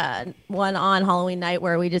one on Halloween night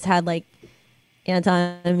where we just had like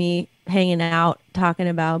Anton and me hanging out talking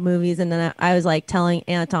about movies, and then I was like telling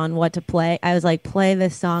Anton what to play. I was like, play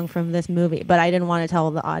this song from this movie, but I didn't want to tell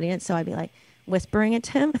the audience, so I'd be like whispering it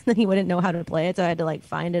to him, and then he wouldn't know how to play it, so I had to like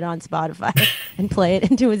find it on Spotify and play it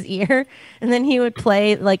into his ear, and then he would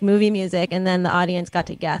play like movie music, and then the audience got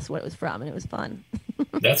to guess what it was from, and it was fun.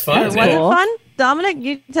 that's fun. Was man. it Cool. fun? Dominic,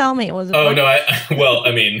 you tell me. Was it Oh fun? no!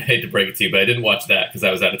 I mean, hate to break it to you, but I didn't watch that because I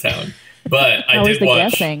was out of town. But I How was did the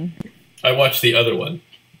watch. guessing? I watched the other one.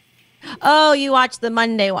 Oh, you watched the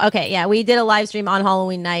Monday one. Okay, yeah. We did a live stream on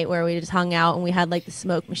Halloween night where we just hung out and we had like the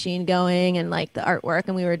smoke machine going and like the artwork,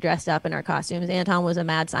 and we were dressed up in our costumes. Anton was a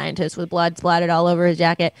mad scientist with blood splattered all over his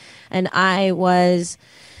jacket, and I was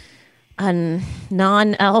a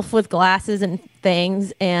non-elf with glasses and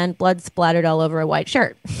things and blood splattered all over a white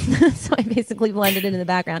shirt. So I basically blended into the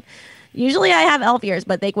background. Usually I have elf ears,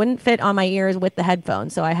 but they wouldn't fit on my ears with the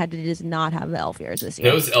headphones, so I had to just not have the elf ears this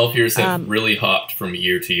year. Those elf ears have really hopped from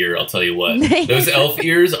year to year. I'll tell you what. They- Those elf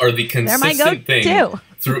ears are the They're my consistent thing go-to.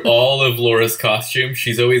 through all of Laura's costumes.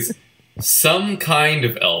 She's always some kind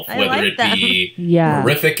of elf, I whether like it them. be Yeah.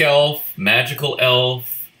 horrific elf, magical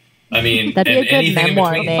elf. I mean, That'd be and a good anything in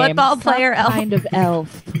memoir between. name. Football player Some elf. kind of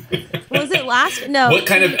elf. Was it last? No. What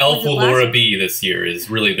kind of elf was it will last- Laura be this year is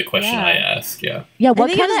really the question Yeah. I ask. Yeah. Yeah, I what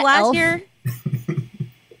think it kind was of last elf? year.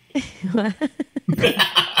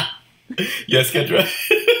 Yes, Kendra.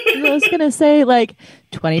 I was gonna say like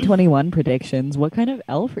 2021 predictions. What kind of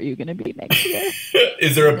elf are you gonna be next year?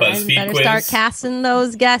 Is there a Guys BuzzFeed better quiz? start casting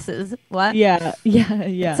those guesses. What? Yeah.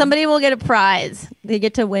 Somebody will get a prize. They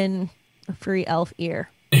get to win a free elf ear.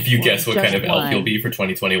 If you guess what Just kind of elf one. you'll be for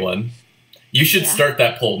 2021, you should start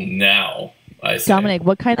that poll now I say. Dominic,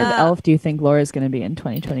 what kind of elf do you think Laura's going to be in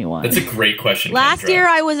 2021? That's a great question. Last Kendra. year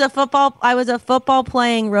I was a football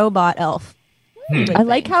playing robot elf. I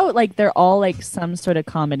like how like they're all like some sort of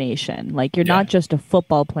combination. Like you're not just a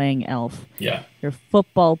football playing elf. Yeah. You're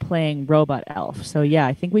football playing robot elf. So yeah,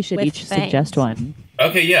 I think we should With each fangs. suggest one.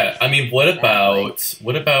 Okay, yeah. I mean, what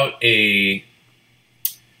about a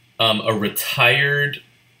retired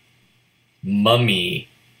mummy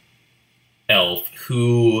elf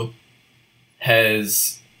who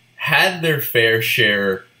has had their fair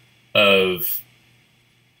share of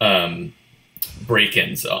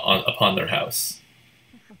break-ins upon their house?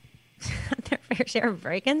 Their fair share of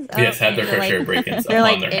break-ins? Yes, had their fair share of break-ins They're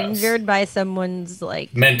upon like their house. injured by someone's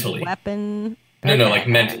like Mentally. weapon. No,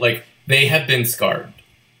 Okay. like they have been scarred.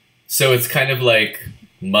 So it's kind of like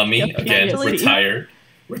mummy again, mentally- retired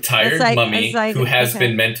mummy it's like- who has okay.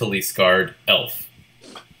 been mentally scarred elf.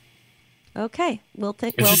 Okay, we'll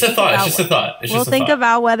take. It's we'll just a think thought. about It's just a thought. It's We'll just a think thought.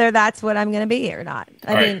 about whether that's what I'm going to be or not.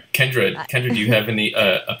 All right, Kendra, do you have any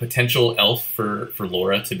a potential elf for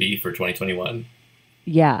Laura to be for 2021?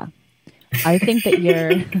 Yeah. I think that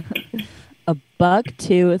you're a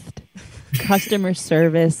buck-toothed customer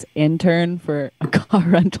service intern for a car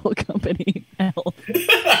rental company elf.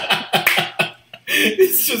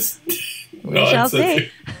 It's just We shall nonsense. see.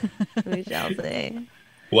 We shall see.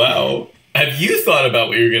 Wow. Have you thought about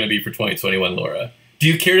what you're going to be for 2021, Laura? Do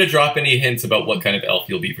you care to drop any hints about what kind of elf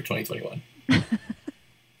you'll be for 2021?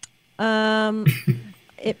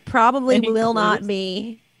 It probably Any will not clues?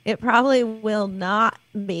 be. It probably will not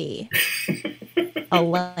be a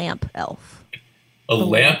lamp elf. A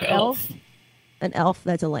lamp elf? An elf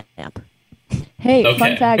that's a lamp. Hey, Okay.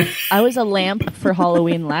 fun fact, I was a lamp for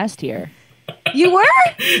Halloween last year. You were?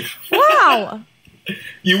 Wow.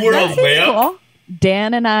 You were That a seems lamp? cool.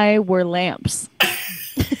 Dan and I were lamps. I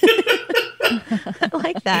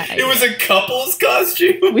like that. It was a couple's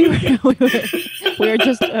costume? We were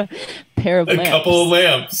just a pair of A lamps couple of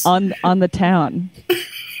lamps. on the town.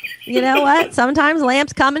 You know what? Sometimes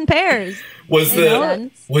lamps come in pairs. Was Makes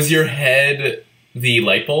sense. was your head the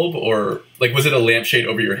light bulb, or like was it a lampshade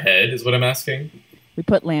over your head is what I'm asking? We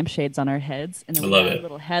put lampshades on our heads, and then I we love had it.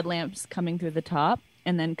 little headlamps coming through the top,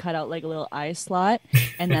 and then cut out like a little eye slot,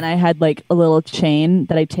 and then I had like a little chain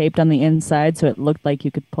that I taped on the inside, so it looked like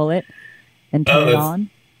you could pull it and turn it that's- on.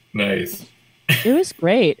 Nice. It was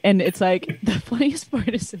great, and it's like the funniest part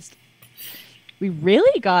is just we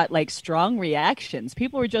really got like strong reactions.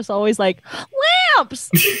 People were just always like lamps.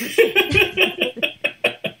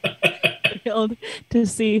 Thrilled to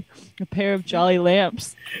see a pair of jolly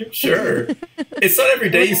lamps. Sure. It's not every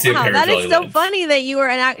day you see a Wow, pair that of is jolly so lamps. funny that you were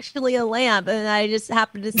actually a lamp, and I just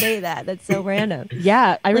happened to say that. That's so random.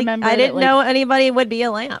 Yeah, I Like, remember. I didn't that, like, know anybody would be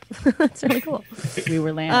a lamp. That's really cool. we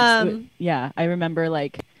were lamps. Yeah, I remember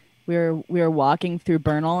like we were walking through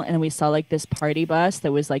Bernal and we saw like this party bus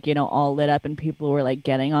that was like, you know, all lit up and people were like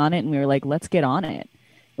getting on it, and we were like, let's get on it.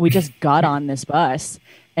 And we just got on this bus,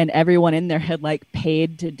 and everyone in there had like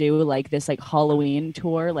paid to do like this like Halloween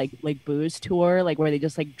tour, like booze tour, like where they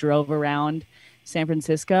just like drove around San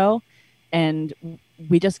Francisco, and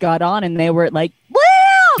we just got on and they were like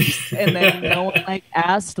lamps, and then no one like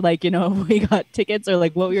asked like, you know, if we got tickets or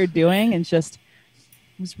like what we were doing, and just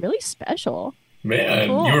it was really special. Man,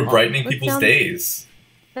 Cool. you were brightening That people's sounds- days.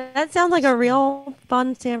 That sounds like a real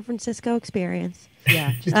fun San Francisco experience.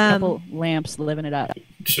 Yeah, just a couple lamps living it up.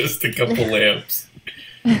 Just a couple lamps.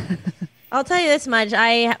 I'll tell you this much: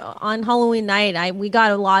 on Halloween night, we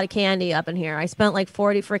got a lot of candy up in here. I spent like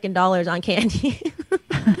 $40 on candy,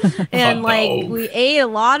 and Hot like dog. we ate a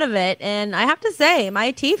lot of it. And I have to say,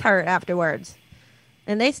 my teeth hurt afterwards,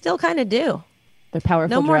 and they still kind of do. They're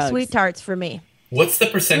powerful No more drugs. sweet tarts for me. What's the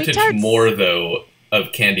percentage tarts. more, though,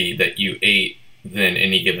 of candy that you ate than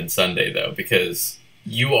any given Sunday, though? Because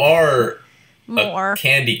you are More. a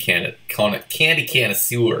candy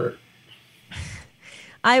connoisseur.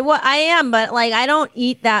 I am, but like I don't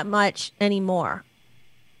eat that much anymore.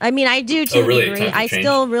 I mean, I do to Oh, really? a degree. Time to I change.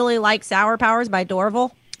 still really like Sour Powers by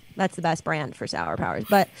Dorval. That's the best brand for Sour Powers.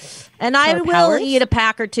 And I Sour will Powers? eat a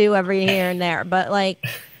pack or two every here and there. But like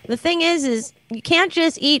the thing is you can't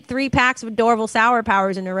just eat 3 packs of Dorval Sour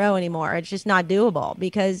Powers in a row anymore. It's just not doable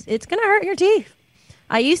because it's gonna hurt your teeth.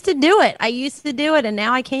 I used to do it, and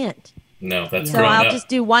now I can't. No, that's So growing I'll up. just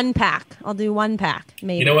do 1 pack. I'll do 1 pack,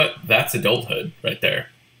 maybe. You know what? That's adulthood right there.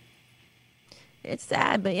 It's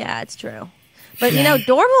sad, but yeah, it's true. But you know,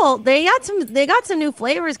 Dorval, they got some new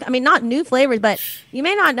flavors. I mean, not new flavors, but you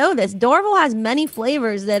may not know this. Dorval has many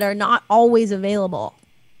flavors that are not always available.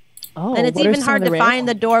 Oh, And it's what are even some hard of to the find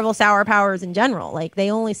the rare Dorval Sour Powers in general. Like they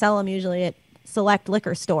only sell them usually at select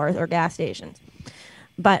liquor stores or gas stations.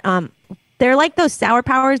 But They're like those Sour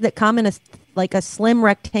Powers that come in a slim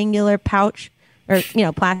rectangular pouch or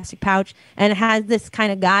plastic pouch, and it has this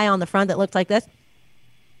kind of guy on the front that looks like this.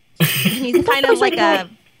 He's kind of like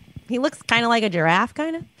he looks kind of like a giraffe,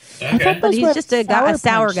 kind of. Okay. But he's just a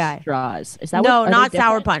sour Punch guy. Straws. Is that No, what, not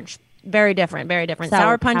Sour different? Punch. Very different. Very different.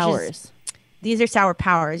 Sour Punch Powers. These are Sour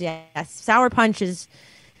Powers. Yes, Sour Punch is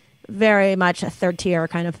very much a third tier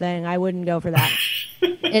kind of thing. I wouldn't go for that.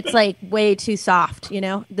 It's like way too soft. The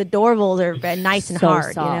Dorvals are very nice and So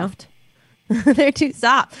hard. soft. They're too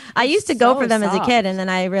soft. I used to go So for them as a soft. kid, and then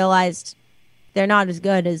I realized they're not as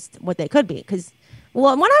good as what they could be. Because,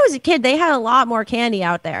 well, when I was a kid, they had a lot more candy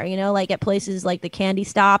out there. Like at places like the Candy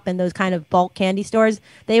Stop and those kind of bulk candy stores,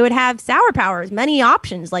 they would have Sour Powers, many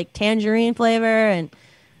options like tangerine flavor and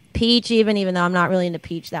peach, even though I'm not really into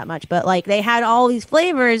peach that much. But like they had all these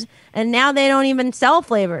flavors, and now they don't even sell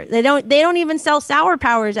flavors. They don't even sell Sour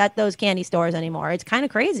Powers at those candy stores anymore. It's kind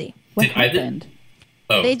of crazy. What Did either- happened?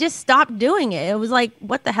 Oh, They just stopped doing it. It was like,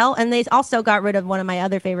 what the hell? And they also got rid of one of my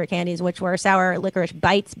other favorite candies, which were Sour Licorice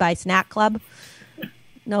Bites by Snack Club.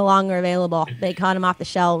 No longer available. They cut them off the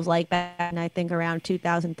shelves like back in, I think, around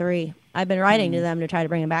 2003. I've been writing to them to try to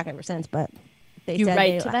bring them back ever since, but they You said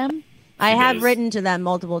write to them? I She have does. written to them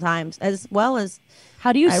multiple times, as well as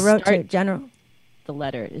How do you I wrote to start General. the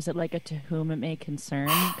letter? Is it like a to whom it may concern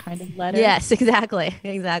kind of letter? Yes, exactly.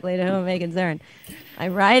 Exactly. To whom it may concern.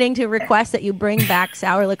 I'm writing to request that you bring back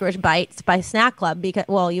Sour Licorice Bites by Snack Club because,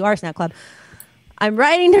 well, you are Snack Club. I'm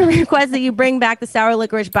writing to request that you bring back the Sour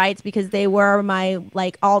Licorice Bites because they were my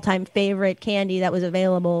all-time favorite candy that was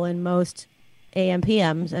available in most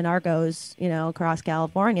AMPMs and Arcos, across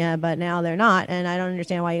California, but now they're not, and I don't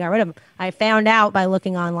understand why you got rid of them. I found out by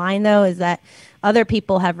looking online, though, is that other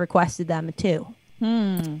people have requested them too.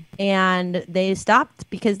 And they stopped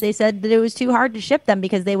because they said that it was too hard to ship them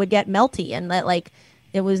because they would get melty and that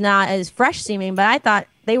it was not as fresh seeming. But I thought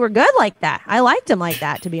they were good like that. I liked them like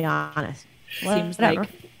that, to be honest. Seems Whatever. like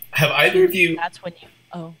have either of you? that's when you.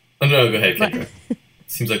 Oh. Oh no, go ahead, Kendra.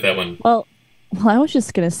 Seems like that one. Well, I was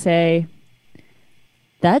just gonna say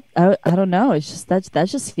that I don't know. It's just that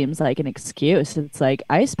just seems like an excuse. It's like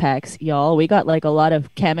ice packs, y'all. We got like a lot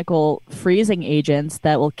of chemical freezing agents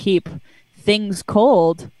that will keep things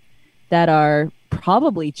cold that are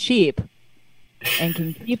probably cheap and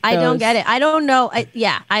can keep. I don't those- get it. I don't know.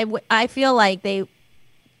 I feel like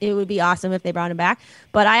it would be awesome if they brought them back.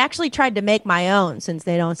 But I actually tried to make my own since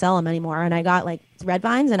they don't sell them anymore. And I got red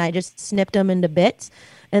vines and I just snipped them into bits.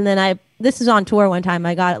 And then this is on tour one time.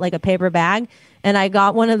 I got a paper bag and I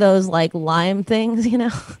got one of those lime things,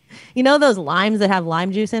 those limes that have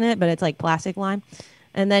lime juice in it, but it's like plastic lime.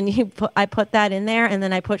 And then I put that in there and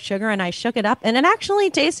then I put sugar and I shook it up and it actually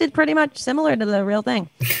tasted pretty much similar to the real thing.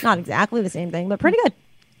 Not exactly the same thing, but pretty good.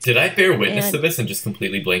 Did I bear witness And- to this and just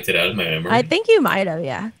completely blanked it out of my memory? I think you might have,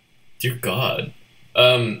 yeah. Dear God.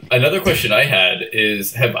 Another question I had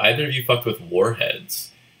is: have either of you fucked with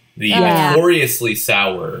Warheads, the Yeah. notoriously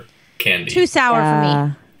sour candy? Too sour for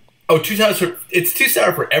me. Oh, too sour. It's too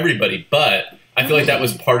sour for everybody, but I feel like that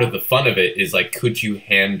was part of the fun of it. Is could you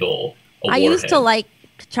handle a I Warhead? used to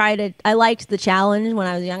I liked the challenge when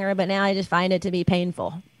I was younger, but now I just find it to be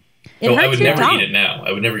painful. It No, hurts I would your never tongue. eat it now.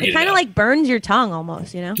 I would never eat It it. kind now. of burns your tongue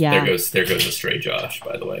almost, Yeah. There goes a stray Josh.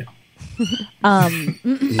 By the way.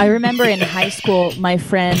 I remember in high school, my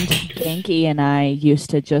friend Genki and I used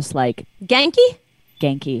to just Genki?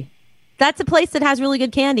 Genki. That's a place that has really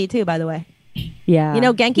good candy too, by the way. Yeah. You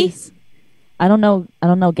know Genki? He's- I don't know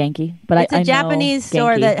Genki, but It's I a know Japanese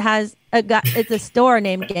store Genki. that has it's a store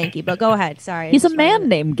named Genki, but go ahead. Sorry. He's a Just wanted man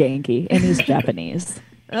named Genki, and he's Japanese.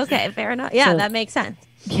 to- Okay, fair enough. Yeah, So- that makes sense.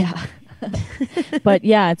 Yeah. But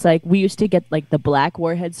yeah, it's we used to get the black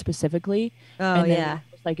warheads specifically. Oh and then yeah.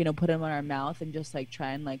 we just, put them on our mouth and just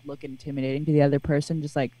try and look intimidating to the other person.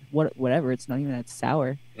 Just whatever. It's not even that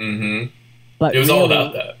sour. Mm-hmm. But It was all really-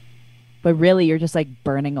 about that. But really, you're just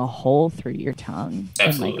burning a hole through your tongue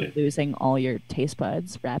Absolutely. and losing all your taste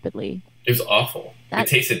buds rapidly. It was awful. That- It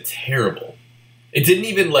tasted terrible. It didn't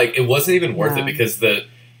even it wasn't even worth Yeah. it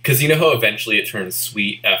because you know how eventually it turns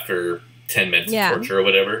sweet after 10 minutes Yeah. of torture or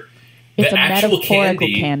whatever. It's The a actual metaphorical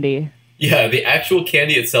candy- candy. Yeah, the actual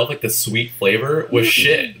candy itself, the sweet flavor, was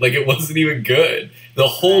shit. It wasn't even good. The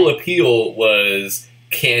whole appeal was,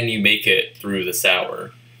 can you make it through the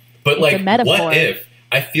sour? But It's a metaphor.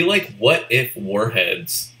 what if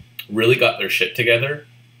Warheads really got their shit together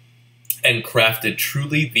and crafted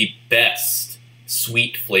truly the best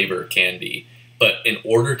sweet flavor candy, but in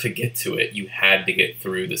order to get to it, you had to get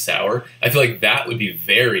through the sour? I feel like that would be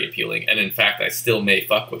very appealing. And in fact, I still may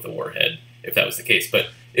fuck with the Warhead if that was the case. But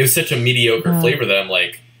it was such a mediocre flavor that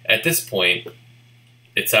I'm at this point,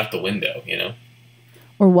 it's out the window, you know?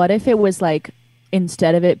 Or what if it was like,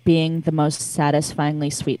 instead of it being the most satisfyingly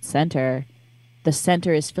sweet center, the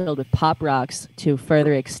center is filled with pop rocks to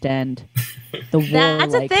further extend the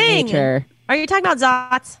That's a warlike thing. nature. Are you talking about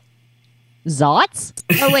Zots? Zots?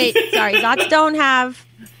 Oh wait, sorry. Zots don't have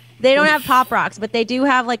pop rocks, but they do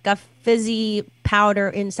have like a fizzy powder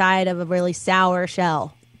inside of a really sour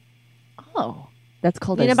shell. Oh, that's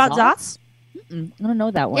called You know a about Zot? Zots? I don't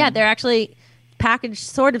know that one. Yeah, they're actually packaged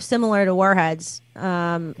sort of similar to Warheads.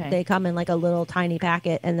 They come in like a little tiny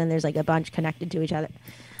packet, and then there's like a bunch connected to each other.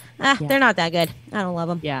 Yeah. They're not that good. I don't love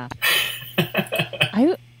them. Yeah.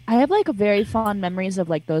 I have like very fond memories of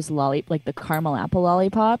like those like the caramel apple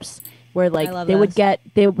lollipops where like love they would those.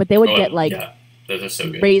 get like yeah, those are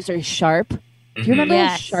so good. razor sharp. Do you remember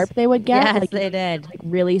Yes. how sharp they would get? Yes, like, they did. like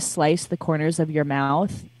really slice the corners of your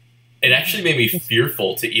mouth. It actually made me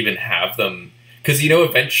fearful to even have them because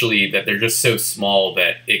eventually that they're just so small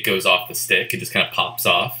that it goes off the stick. It just kind of pops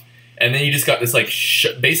off, and then you just got this like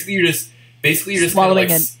basically you're just kind of Swallowing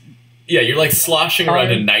like you're like sloshing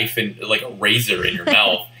around a Hard. knife and like a razor in your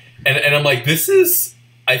mouth, and I'm like, this is.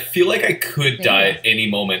 I feel like I could die at any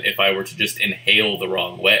moment if I were to just inhale the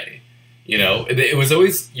wrong way. It was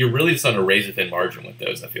always you're really just on a razor thin margin with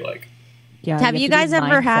those. I feel like. Yeah. Have you to be guys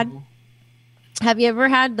ever had- mindful. Have you ever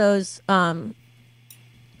had those like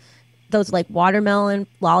watermelon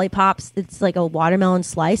lollipops? It's like a watermelon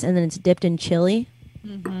slice, and then it's dipped in chili.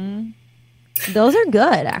 Those are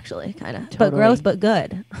good, actually, kind of, but Totally. gross, but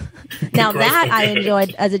good. Now Gross, that but I good.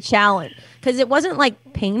 enjoyed as a challenge because it wasn't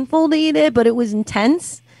like painful to eat it, but it was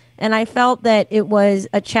intense, and I felt that it was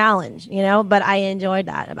a challenge, But I enjoyed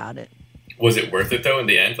that about it. Was it worth it though? In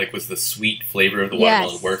the end, like, was the sweet flavor of the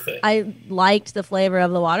watermelon worth it? I liked the flavor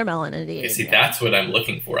of the watermelon. Indeed, You see, that's what I'm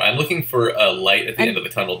looking for. I'm looking for a light at the end of the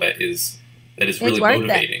tunnel that is really worth it.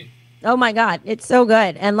 motivating. Oh my god, it's so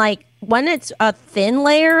good. And like when it's a thin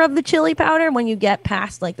layer of the chili powder, when you get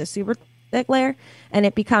past like the super thick layer and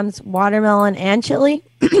it becomes watermelon and chili,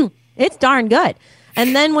 it's darn good.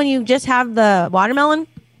 And then when you just have the watermelon,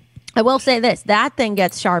 I will say this, that thing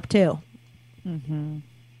gets sharp too.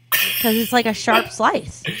 Because it's like a sharp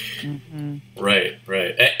slice. Right.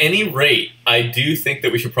 At any rate, I do think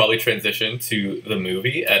that we should probably transition to the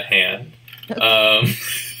movie at hand.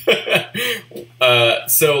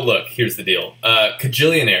 So look, here's the deal.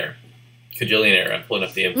 Kajillionaire, I'm pulling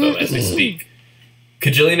up the info as we speak.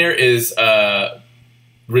 Kajillionaire is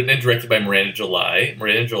written and directed by Miranda July.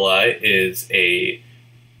 Miranda July is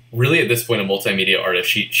really at this point a multimedia artist.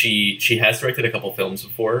 She has directed a couple films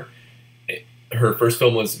before. Her first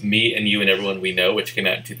film was Me and You and Everyone We Know, which came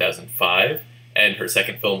out in 2005. And her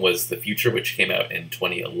second film was The Future, which came out in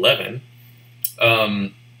 2011.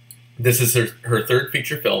 This is her third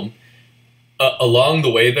feature film. Along the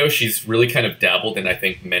way, though, she's really kind of dabbled in, I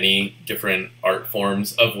think, many different art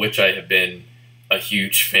forms, of which I have been a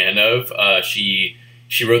huge fan of. She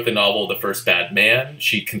wrote the novel The First Bad Man.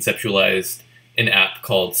 She conceptualized an app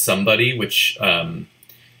called Somebody, which, in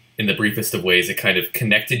the briefest of ways, it kind of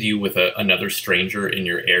connected you with another stranger in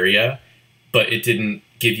your area, but it didn't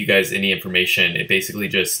give you guys any information. It basically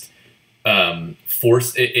just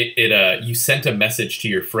forced it. You sent a message to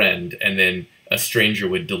your friend, and then a stranger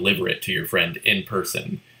would deliver it to your friend in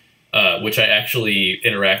person, which I actually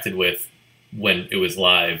interacted with when it was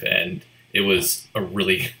live, and it was a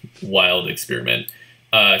really wild experiment.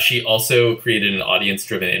 She also created an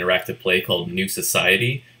audience-driven interactive play called New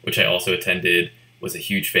Society, which I also attended, was a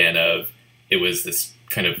huge fan of. It was this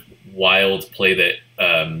kind of wild play that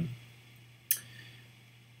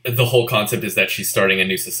the whole concept is that she's starting a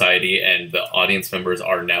new society, and the audience members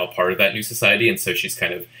are now part of that new society, and so she's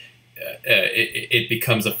kind of it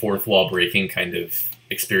becomes a fourth wall breaking kind of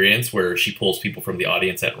experience where she pulls people from the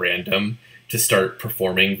audience at random to start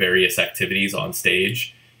performing various activities on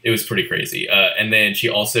stage. It was pretty crazy. And then she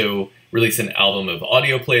also released an album of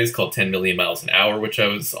audio plays called 10 Million Miles an Hour, which I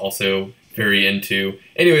was also very into.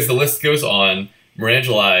 Anyways, the list goes on. Miranda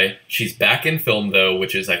July, she's back in film, though,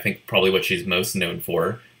 which is, I think, probably what she's most known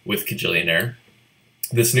for, with Kajillionaire.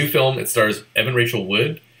 This new film, it stars Evan Rachel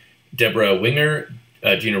Wood, Deborah Winger,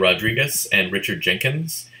 Gina Rodriguez, and Richard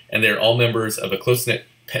Jenkins, and they're all members of a close-knit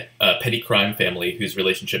petty crime family whose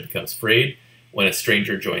relationship becomes frayed when a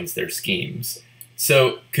stranger joins their schemes.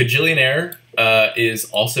 So, Kajillionaire is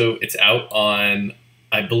also, it's out on,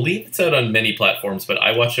 I believe it's out on many platforms, but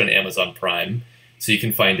I watched it on Amazon Prime, so you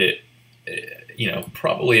can find it,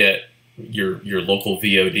 probably at your local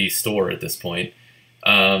VOD store at this point.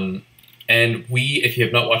 And if you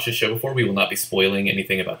have not watched the show before, we will not be spoiling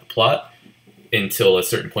anything about the plot until a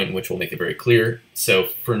certain point in which we'll make it very clear. So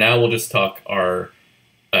for now, we'll just talk our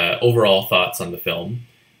overall thoughts on the film.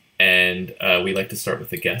 And we like to start with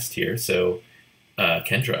the guest here. So,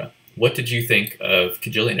 Kendra, what did you think of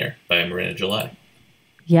Kajillionaire by Miranda July?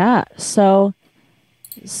 Yeah, so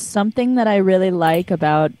something that I really like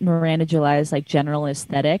about Miranda July's like general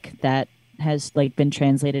aesthetic that has like been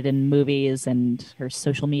translated in movies and her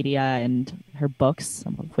social media and her books,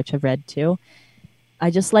 some of which I've read too.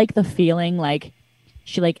 I just like the feeling like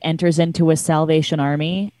she like enters into a Salvation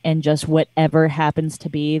Army and just whatever happens to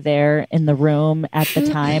be there in the room at the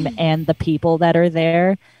time and the people that are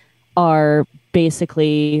there are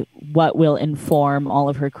basically what will inform all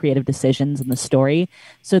of her creative decisions in the story.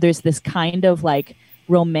 So there's this kind of like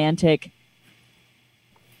romantic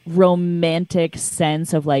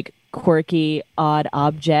sense of like quirky, odd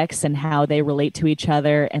objects and how they relate to each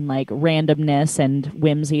other and like randomness and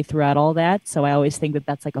whimsy throughout all that. So I always think that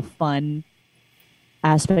that's like a fun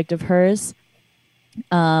aspect of hers.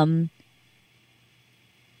 I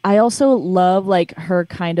also love like her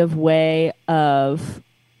kind of way of,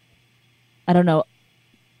 I don't know,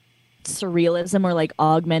 surrealism or like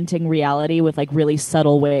augmenting reality with like really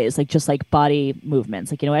subtle ways, like just like body movements.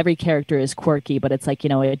 Like, you know, every character is quirky, but it's like, you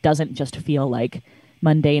know, it doesn't just feel like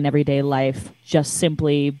mundane everyday life just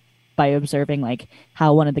simply by observing like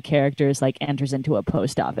how one of the characters like enters into a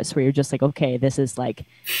post office where you're just like, okay, this is like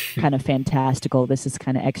kind of fantastical, this is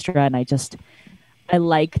kind of extra. And I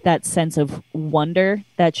like that sense of wonder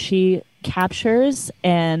that she captures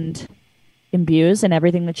and imbues in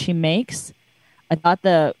everything that she makes. I thought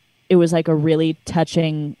it was like a really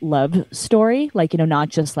touching love story, like, you know, not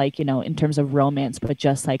just like, you know, in terms of romance, but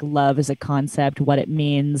just like love as a concept, what it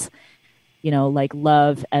means, you know, like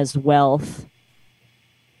love as wealth.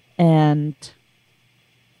 And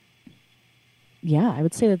yeah, I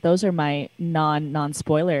would say that those are my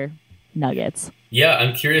non-spoiler nuggets. Yeah,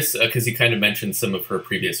 I'm curious because you kind of mentioned some of her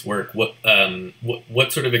previous work.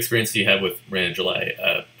 What sort of experience do you have with Miranda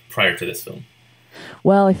July prior to this film?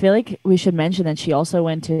 Well, I feel like we should mention that she also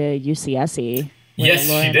went to UCSC. Yes,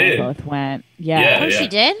 Laura she and I did. both went. Yeah. Oh, she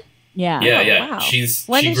did? Yeah. Yeah. Wow. She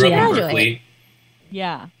When grew did up she in graduate? Berkeley.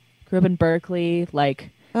 Yeah. Grew up in Berkeley, like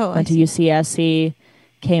Oh, went to UCSC,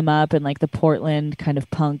 came up in like the Portland kind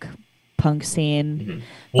of punk scene. Mm-hmm.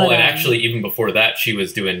 Well, But, and actually, even before that, she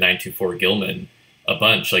was doing 924 Gilman a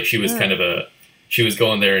bunch. Like she was kind of she was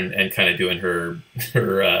going there and kind of doing her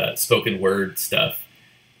spoken word stuff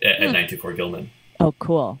at 924 Gilman. Oh,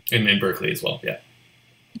 cool. In Berkeley as well, yeah.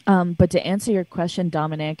 But to answer your question,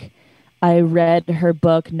 Dominic, I read her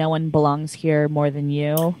book "No One Belongs Here More Than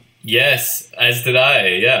You." Yes, as did I.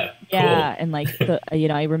 Yeah, Yeah, cool. and like the you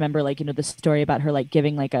know, I remember like, you know, the story about her like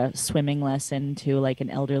giving like a swimming lesson to like an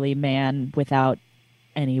elderly man without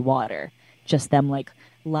any water, just them like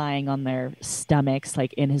lying on their stomachs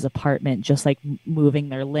like in his apartment, just like moving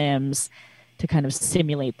their limbs to kind of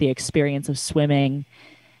simulate the experience of swimming.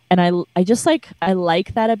 And I just like I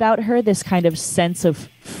like that about her, this kind of sense of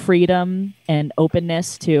freedom and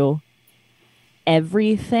openness to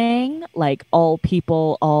everything, like all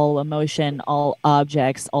people, all emotion, all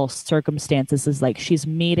objects, all circumstances. Is like she's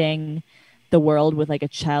meeting the world with like a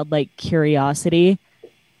childlike curiosity.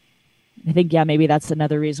 I think, yeah, maybe that's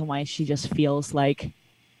another reason why she just feels like,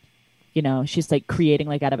 you know, she's like creating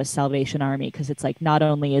like out of a Salvation Army, because it's like not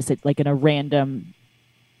only is it like in a random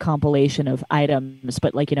compilation of items,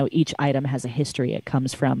 but like, you know, each item has a history. It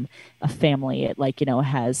comes from a family. It like, you know,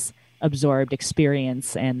 has absorbed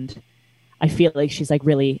experience, and I feel like she's like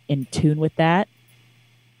really in tune with that.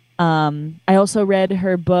 I also read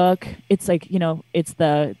her book. It's like, you know, it's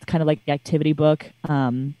the kind of like the activity book.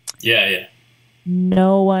 Yeah.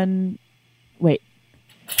 Learning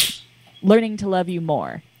to Love You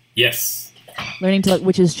More. Yes.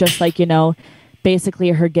 Which is just like, you know, basically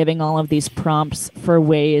her giving all of these prompts for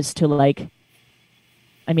ways to like,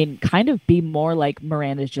 I mean, kind of be more like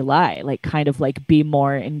Miranda July, like kind of like be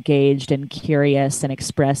more engaged and curious and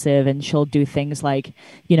expressive. And she'll do things like,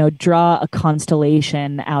 you know, draw a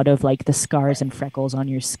constellation out of like the scars and freckles on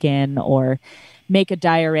your skin, or make a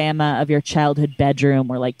diorama of your childhood bedroom,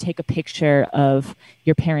 or like take a picture of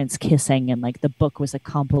your parents kissing. And like the book was a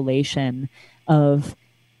compilation of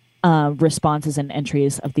responses and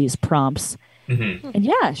entries of these prompts. Mm-hmm. And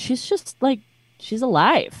yeah, she's just like, she's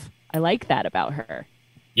alive. I like that about her.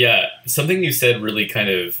 Yeah, something you said really kind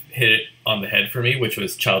of hit it on the head for me, which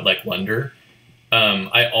was childlike wonder.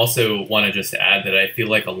 I also want to just add that I feel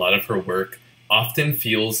like a lot of her work often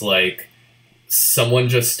feels like someone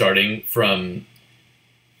just starting from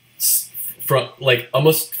like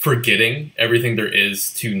almost forgetting everything there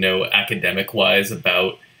is to know academic-wise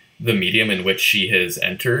about the medium in which she has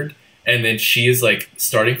entered. And then she is like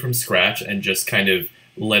starting from scratch and just kind of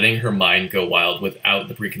letting her mind go wild without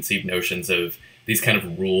the preconceived notions of these kind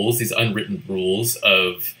of rules, these unwritten rules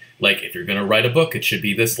of, like, if you're going to write a book, it should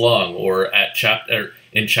be this long, or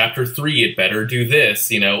in chapter 3, it better do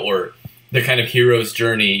this, or the kind of hero's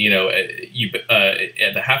journey,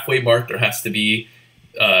 at the halfway mark, there has to be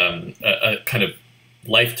a kind of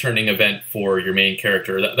life-turning event for your main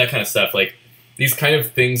character, that kind of stuff. Like, these kind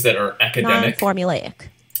of things that are academic. Non-formulaic.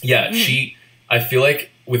 Yeah, I feel like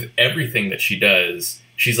with everything that she does,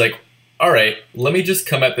 she's like, all right, let me just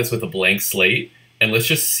come at this with a blank slate, and let's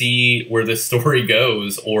just see where this story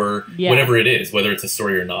goes, or whatever it is, whether it's a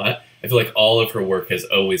story or not. I feel like all of her work has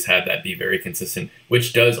always had that be very consistent,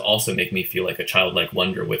 which does also make me feel like a childlike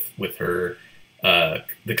wonder with her,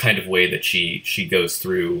 the kind of way that she goes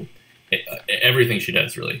through everything she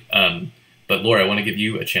does, really. But Laura, I want to give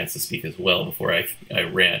you a chance to speak as well before I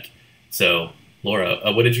rant. So,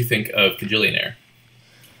 Laura, what did you think of Kajillionaire?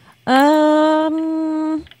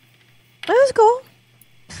 It was cool.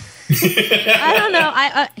 I don't know.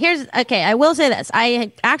 I will say this.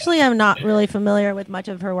 I actually am not really familiar with much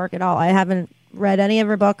of her work at all. I haven't read any of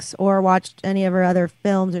her books or watched any of her other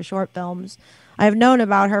films or short films. I've known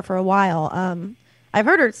about her for a while. I've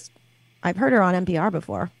heard her on NPR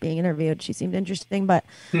before being interviewed. She seemed interesting, but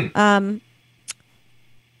I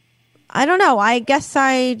don't know. I guess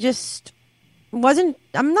I just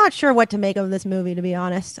I'm not sure what to make of this movie, to be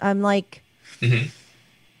honest. I'm like,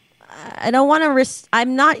 I don't want to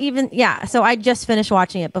I'm not even, so I just finished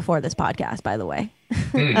watching it before this podcast, by the way.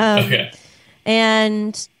 Okay.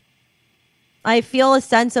 And I feel a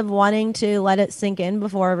sense of wanting to let it sink in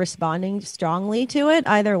before responding strongly to it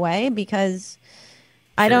either way, because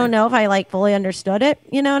I don't know if I like fully understood it,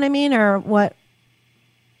 you know what I mean? Or what.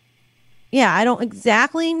 Yeah, I don't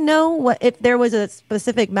exactly know if there was a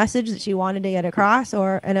specific message that she wanted to get across,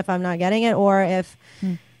 and if I'm not getting it, or if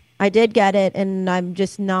I did get it and I'm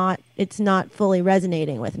just it's not fully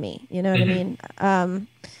resonating with me. You know what I mean?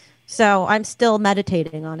 So I'm still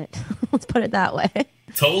meditating on it. Let's put it that way.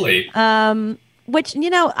 Totally. Which,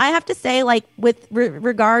 I have to say, like, with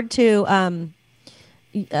regard to,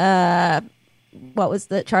 what was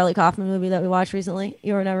the Charlie Kaufman movie that we watched recently?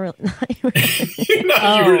 You were never You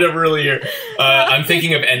were never really here. I'm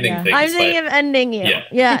thinking of Ending Things. I'm thinking of Ending You. Yeah.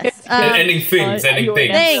 Yes. Ending Things. Ending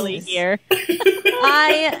Things. Really here.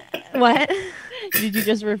 What? Did you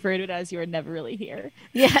just refer to it as You Were Never Really Here?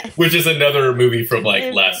 Yes. Which is another movie from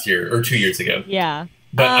like last year or 2 years ago. Yeah.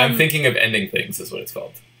 But I'm thinking of Ending Things is what it's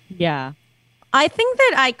called. Yeah. I think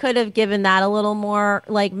that I could have given that a little more,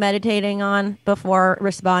 like, meditating on before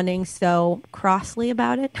responding so crossly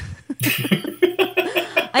about it.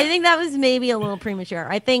 I think that was maybe a little premature.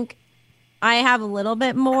 I think I have a little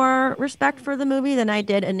bit more respect for the movie than I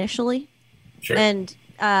did initially. Sure. And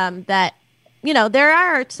that, there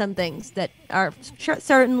are some things that are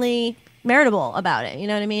certainly meritable about it. You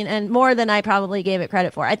know what I mean? And more than I probably gave it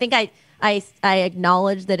credit for. I think I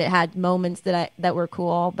acknowledged that it had moments that were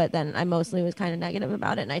cool, but then I mostly was kind of negative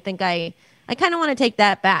about it. And I think I kind of want to take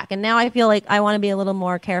that back. And now I feel like I want to be a little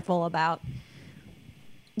more careful about,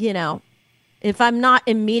 if I'm not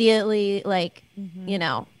immediately like,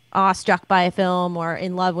 awestruck by a film or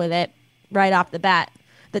in love with it right off the bat,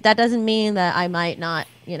 that doesn't mean that I might not,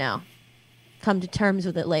 come to terms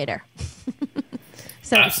with it later.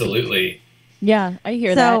 So absolutely. Yeah, I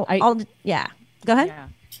hear that. Go ahead. Yeah.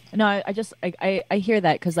 No, I hear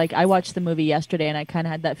that because, like, I watched the movie yesterday and I kind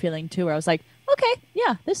of had that feeling too, where I was like, okay,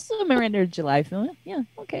 yeah, this is a Miranda July film, yeah,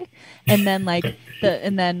 okay. And then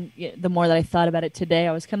the more that I thought about it today,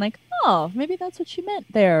 I was kind of like, oh, maybe that's what she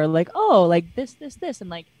meant there. Like, oh, like this, and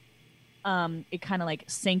like, it kind of like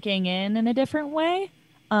sinking in a different way.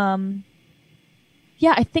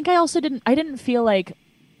 Yeah, I think I also didn't feel like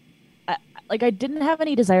I didn't have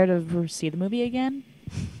any desire to see the movie again.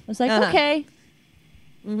 I was like, okay.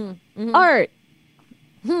 Art.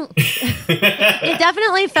 It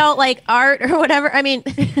definitely felt like art or whatever. I mean,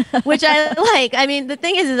 which I like. I mean, the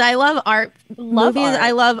thing is I love art movies. Art.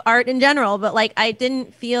 I love art in general, but like I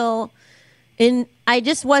didn't feel I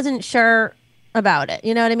just wasn't sure about it.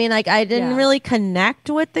 You know what I mean? Like I didn't really connect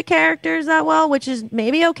with the characters that well, which is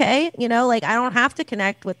maybe okay. Like I don't have to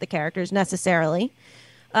connect with the characters necessarily.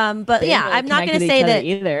 But yeah, I'm not going to say that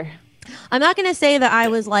either. I'm not going to say that I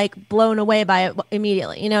was like blown away by it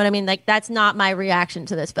immediately. You know what I mean? Like that's not my reaction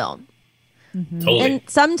to this film. Totally. And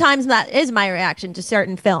sometimes that is my reaction to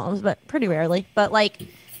certain films, but pretty rarely. But like,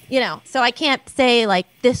 so I can't say like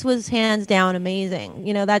this was hands down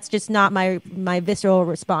amazing. That's just not my visceral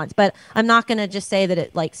response. But I'm not going to just say that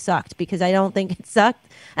it like sucked because I don't think it sucked.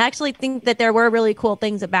 I actually think that there were really cool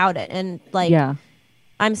things about it. And like,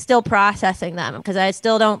 I'm still processing them because I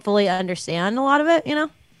still don't fully understand a lot of it, you know?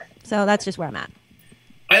 So that's just where I'm at.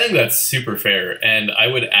 I think that's super fair. And I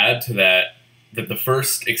would add to that the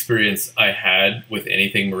first experience I had with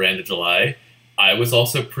anything Miranda July, I was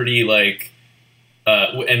also pretty like,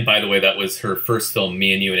 and by the way, that was her first film,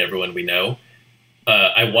 Me and You and Everyone We Know.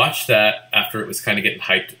 I watched that after it was kind of getting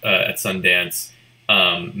hyped at Sundance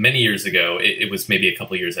many years ago. It was maybe a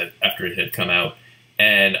couple years after it had come out.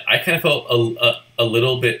 And I kind of felt a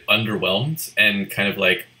little bit underwhelmed and kind of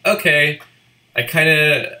like, okay, I'm kind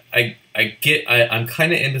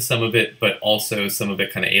of into some of it, but also some of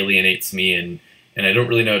it kind of alienates me, and I don't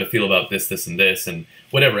really know how to feel about this, and this, and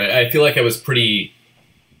whatever. I feel like I was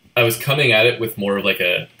coming at it with more of like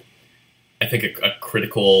a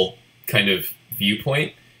critical kind of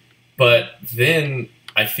viewpoint, but then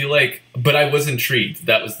I feel like, but I was intrigued.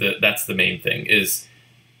 That's the main thing, is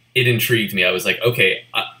it intrigued me. I was like, okay,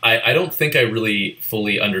 I don't think I really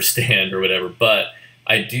fully understand or whatever, but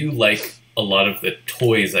I do like a lot of the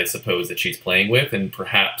toys, I suppose, that she's playing with, and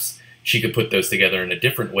perhaps she could put those together in a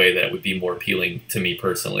different way that would be more appealing to me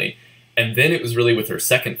personally. And then it was really with her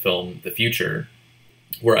second film, The Future,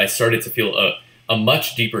 where I started to feel a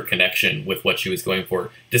much deeper connection with what she was going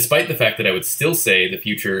for, despite the fact that I would still say The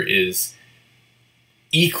Future is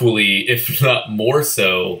equally, if not more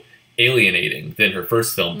so, alienating than her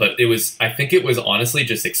first film. But I think it was honestly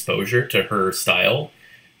just exposure to her style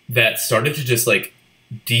that started to just like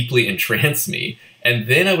deeply entrance me. And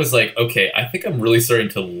then I was like, okay, I think I'm really starting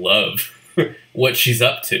to love what she's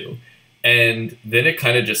up to. And then it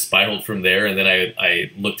kind of just spiraled from there. And then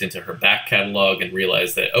I looked into her back catalog and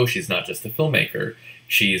realized that, oh, she's not just a filmmaker.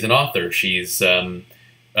 She's an author. She's well,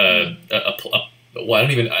 I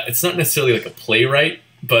don't even, it's not necessarily like a playwright,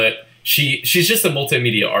 but she's just a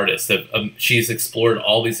multimedia artist. She's explored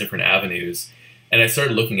all these different avenues. And I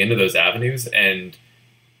started looking into those avenues, and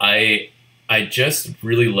I just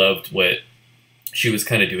really loved what she was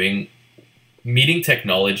kind of doing. Meeting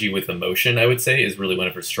technology with emotion, I would say, is really one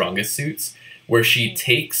of her strongest suits, where she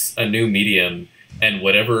takes a new medium and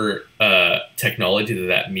whatever technology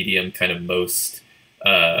that medium kind of most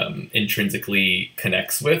intrinsically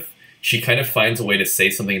connects with, she kind of finds a way to say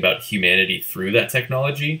something about humanity through that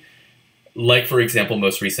technology. Like, for example,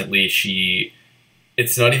 most recently,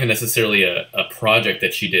 it's not even necessarily a project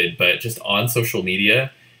that she did, but just on social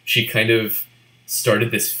media, she kind of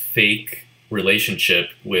started this fake relationship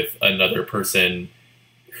with another person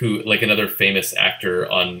who, like another famous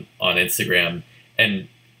actor on Instagram. And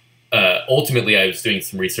ultimately, I was doing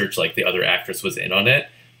some research, like the other actress was in on it,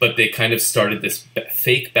 but they kind of started this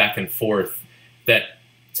fake back and forth that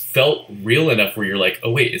felt real enough where you're like,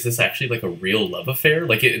 oh, wait, is this actually like a real love affair?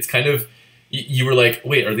 Like it's kind of, you were like,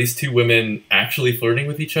 wait, are these two women actually flirting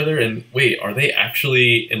with each other? And wait, are they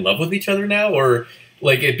actually in love with each other now? Or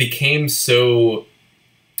like it became so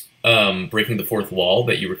breaking the fourth wall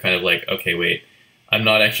that you were kind of like, okay, wait, I'm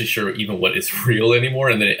not actually sure even what is real anymore.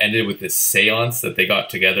 And then it ended with this seance that they got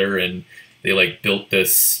together and they like built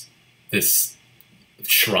this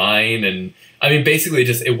shrine. And I mean, basically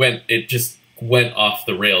it just went off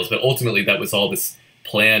the rails. But ultimately that was all this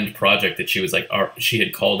planned project that she was like, she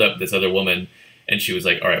had called up this other woman and she was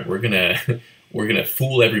like, all right, we're gonna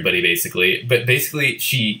fool everybody basically. But basically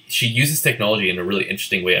she uses technology in a really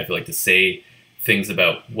interesting way, I feel like, to say things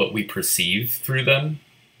about what we perceive through them,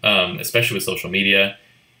 especially with social media.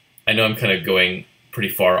 I know I'm kind of going pretty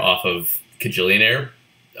far off of Kajillionaire,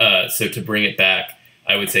 so to bring it back,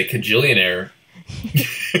 I would say Kajillionaire.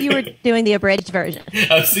 You were doing the abridged version.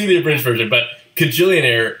 I've seen the abridged version, but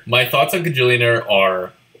Kajillionaire, my thoughts on Kajillionaire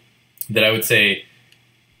are that I would say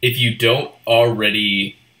if you don't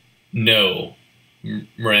already know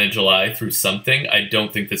Miranda July through something, I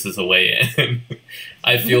don't think this is a way in.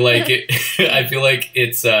 I feel like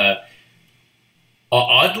it's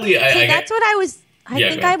oddly. That's what I was.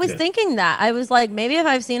 I was thinking that. I was like, maybe if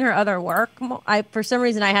I've seen her other work, for some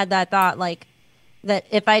reason I had that thought, like that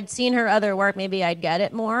if I'd seen her other work, maybe I'd get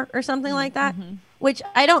it more or something like that. Mm-hmm. Which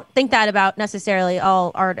I don't think that about necessarily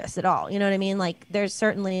all artists at all. You know what I mean? Like, there's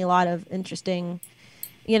certainly a lot of interesting,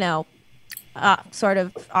 sort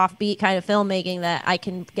of offbeat kind of filmmaking that I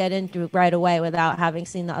can get into right away without having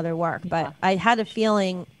seen the other work. But I had a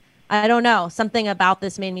feeling, I don't know, something about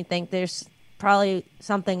this made me think there's probably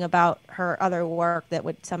something about her other work that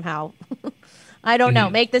would somehow, I don't know,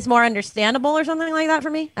 make this more understandable or something like that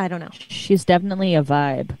for me. I don't know. She's definitely a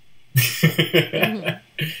vibe.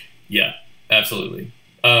 Yeah, absolutely.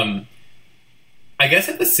 I guess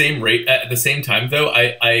at the same time, though,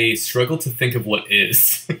 I struggle to think of what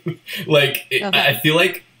is. Like, I feel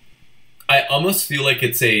like, I almost feel like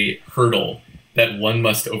it's a hurdle that one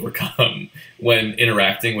must overcome when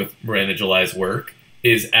interacting with Miranda July's work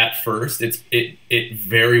is at first it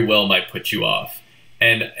very well might put you off,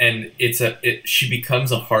 and she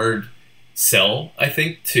becomes a hard sell, I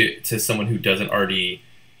think, to someone who doesn't already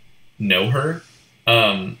know her.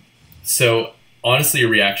 So honestly, your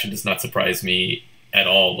reaction does not surprise me at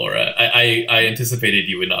all, Laura. I anticipated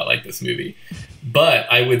you would not like this movie, but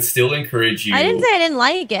I would still encourage you. I didn't say I didn't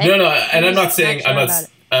like it. No, and I'm not saying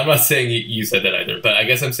I'm not saying you said that either. But I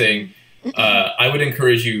guess I'm saying I would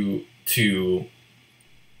encourage you to,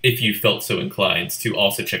 if you felt so inclined, to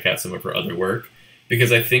also check out some of her other work,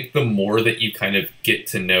 because I think the more that you kind of get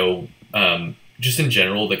to know, just in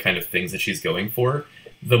general, the kind of things that she's going for,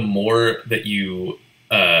 the more that you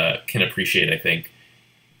can appreciate, I think,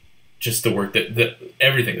 just the work that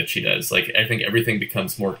everything that she does. Like, I think everything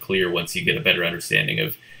becomes more clear once you get a better understanding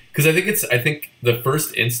of, because I think the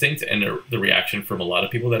first instinct and the reaction from a lot of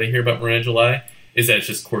people that I hear about Miranda July is that it's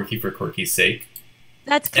just quirky for quirky's sake.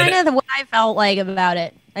 That's kind of what I felt like about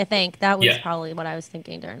it. I think that was probably what I was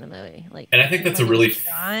thinking during the movie. Like, and I think that's a really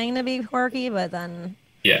trying to be quirky, but then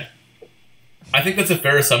I think that's a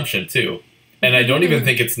fair assumption too. And I don't even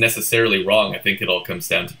think it's necessarily wrong. I think it all comes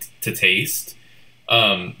down to taste.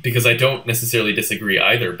 Because I don't necessarily disagree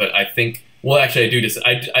either, but I think, well, actually, I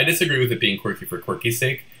do. I disagree with it being quirky for quirky's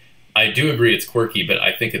sake. I do agree it's quirky, but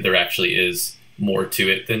I think that there actually is more to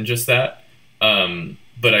it than just that.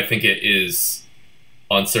 But I think it is,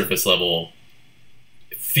 on surface level,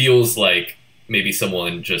 feels like maybe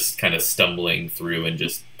someone just kind of stumbling through and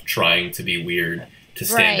just trying to be weird to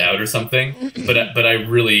stand out or something. But I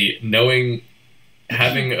really,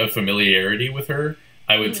 having a familiarity with her,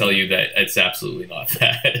 I would tell you that it's absolutely not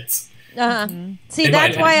that. See,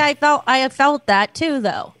 that's why I felt that too,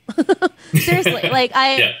 though. Seriously, like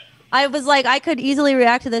I was like, I could easily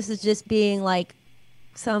react to this as just being like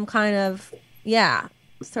some kind of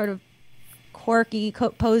sort of quirky,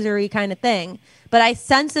 posery kind of thing. But I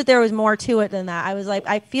sensed that there was more to it than that. I was like,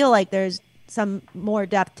 I feel like there's some more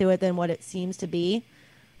depth to it than what it seems to be.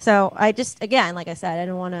 So I just, again, like I said, I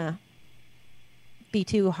didn't want to be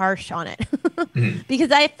too harsh on it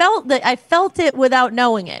because I felt it without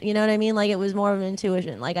knowing it. You know what I mean? Like, it was more of an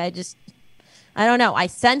intuition. Like, I don't know. I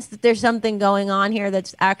sense that there's something going on here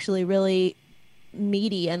that's actually really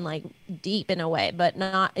meaty and like deep in a way, but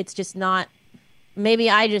it's just not, maybe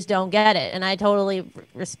I just don't get it. And I totally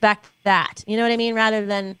respect that. You know what I mean? Rather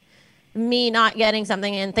than me not getting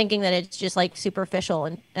something and thinking that it's just like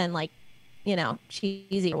superficial and like, you know,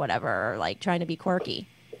 cheesy or whatever, or like trying to be quirky.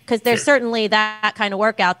 Because there's certainly that kind of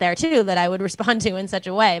work out there, too, that I would respond to in such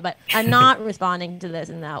a way. But I'm not responding to this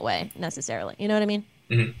in that way, necessarily. You know what I mean?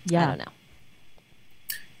 Mm-hmm. Yeah. I don't know.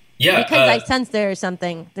 Yeah. Because I sense there's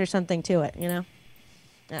something to it, you know?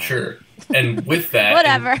 Sure. And with that...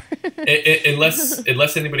 Whatever.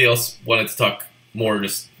 Unless anybody else wanted to talk more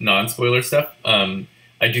just non-spoiler stuff,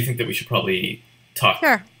 I do think that we should probably talk...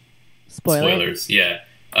 Sure. Spoilers. Yeah.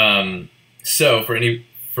 So,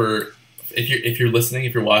 if you're listening,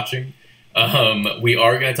 if you're watching, we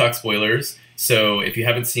are going to talk spoilers. So if you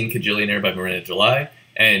haven't seen Kajillionaire by Miranda July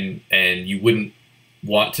and you wouldn't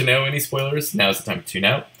want to know any spoilers, now's the time to tune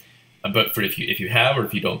out. But if you have, or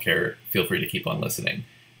if you don't care, feel free to keep on listening.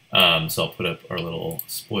 So I'll put up our little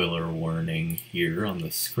spoiler warning here on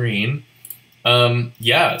the screen.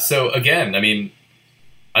 So again, I mean,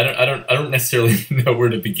 I don't necessarily know where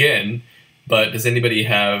to begin, but does anybody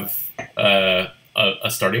have a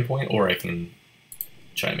starting point, or I can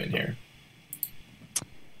chime in here?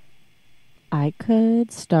 I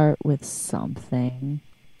could start with something.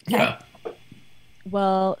 Yeah.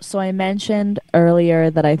 Well, so I mentioned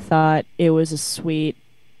earlier that I thought it was a sweet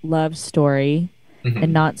love story,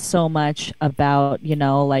 and not so much about, you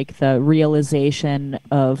know, like the realization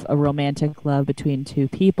of a romantic love between two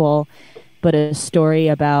people, but a story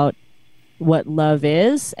about what love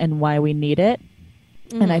is and why we need it.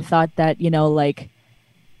 And I thought that, you know, like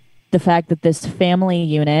the fact that this family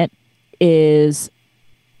unit is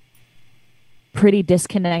pretty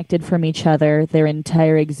disconnected from each other, their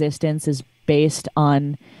entire existence is based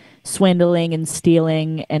on swindling and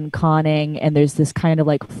stealing and conning, and there's this kind of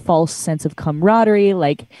like false sense of camaraderie,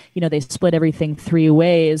 like, you know, they split everything three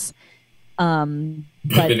ways, but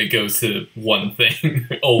then it goes to one thing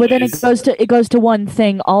always. But then it goes to one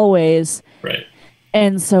thing always, right?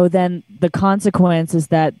 And so then the consequence is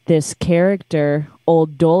that this character,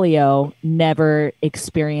 Old Dolio, never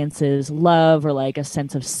experiences love or like a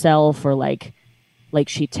sense of self, or like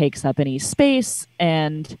she takes up any space,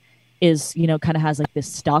 and is, you know, kind of has like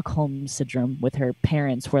this Stockholm syndrome with her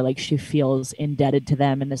parents, where like she feels indebted to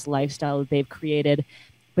them and this lifestyle that they've created,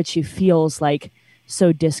 but she feels like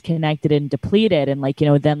so disconnected and depleted, and like, you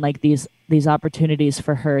know, then like these opportunities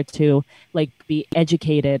for her to like be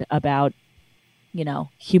educated about, you know,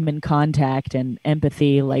 human contact and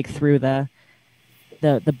empathy, like through the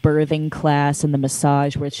birthing class and the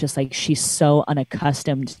massage, where it's just like she's so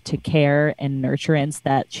unaccustomed to care and nurturance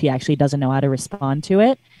that she actually doesn't know how to respond to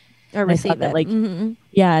it or receive it. That, like,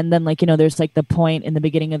 yeah, and then like, you know, there's like the point in the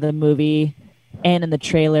beginning of the movie and in the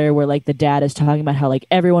trailer where like the dad is talking about how like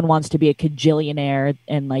everyone wants to be a cajillionaire,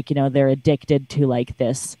 and like, you know, they're addicted to like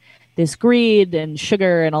this greed and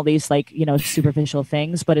sugar and all these like, you know, superficial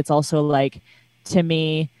things. But it's also like, to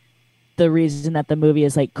me, the reason that the movie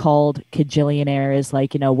is like called Cajillionaire is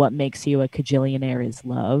like, you know, what makes you a cajillionaire is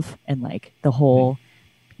love, and like the whole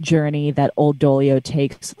journey that Old Dolio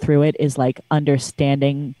takes through it is like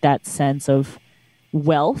understanding that sense of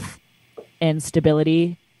wealth and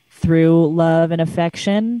stability through love and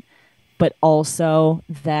affection, but also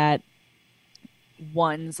that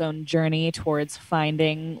one's own journey towards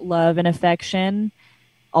finding love and affection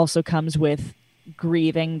also comes with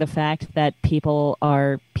grieving the fact that people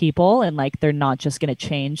are people, and like they're not just going to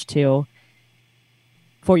change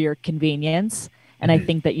for your convenience. And I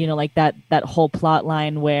think that, you know, like that whole plot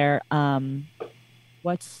line where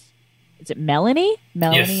is it Melanie?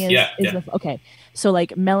 Melanie is the okay. So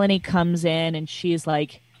like Melanie comes in and she's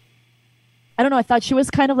like, I don't know, I thought she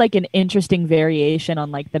was kind of like an interesting variation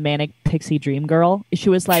on like the manic pixie dream girl. She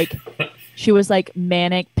was like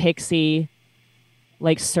manic pixie,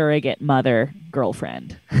 like surrogate mother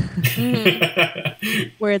girlfriend.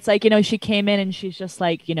 Where it's like, you know, she came in and she's just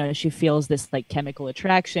like, you know, she feels this like chemical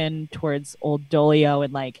attraction towards Old Dolio,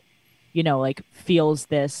 and like, you know, like feels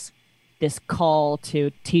this call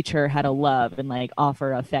to teach her how to love and like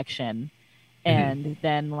offer affection. And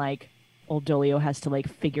then like Old Dolio has to like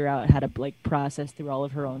figure out how to like process through all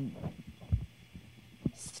of her own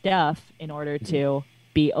stuff in order to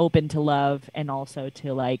be open to love, and also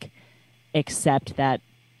to like accept that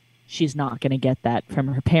she's not going to get that from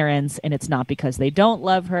her parents. And it's not because they don't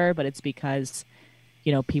love her, but it's because,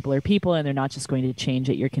 you know, people are people and they're not just going to change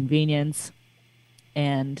at your convenience.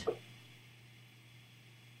 And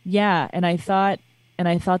yeah, and I thought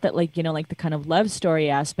that like, you know, like the kind of love story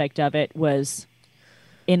aspect of it was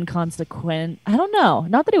inconsequent. I don't know,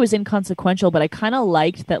 not that it was inconsequential, but I kind of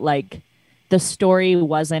liked that like the story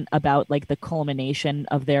wasn't about like the culmination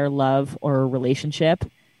of their love or relationship.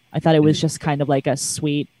 I thought it was just kind of like a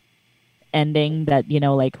sweet ending that, you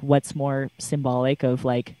know, like what's more symbolic of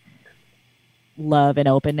like love and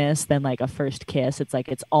openness than like a first kiss. It's like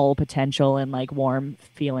it's all potential and like warm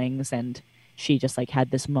feelings, and she just like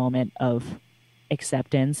had this moment of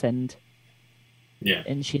acceptance, and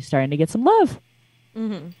she's starting to get some love.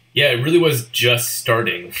 Yeah, it really was just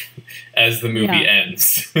starting as the movie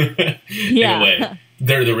ends. In a way,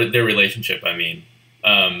 their relationship, I mean.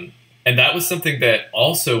 And that was something that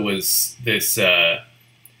also was this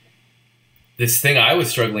thing I was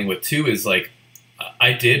struggling with too, is like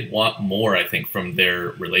I did want more, I think, from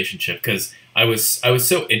their relationship, because I was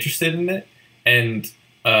so interested in it, and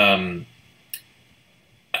I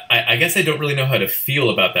guess I don't really know how to feel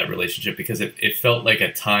about that relationship, because it felt like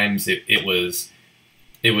at times it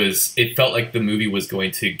felt like the movie was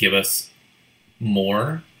going to give us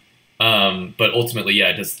more. But ultimately, yeah,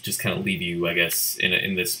 it does just kind of leave you, I guess,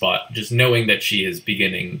 in this spot, just knowing that she is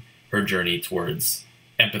beginning her journey towards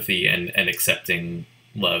empathy and accepting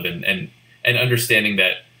love, and understanding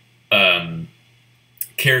that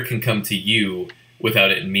care can come to you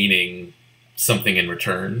without it meaning something in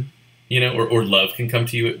return, you know, or love can come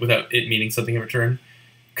to you without it meaning something in return.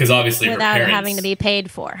 Because obviously without her parents, having to be paid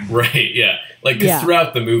for. Right, yeah. Like, because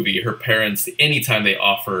throughout the movie, her parents, anytime they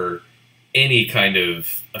offer any kind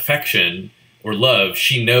of affection or love,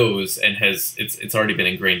 she knows and it's already been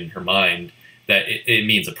ingrained in her mind that it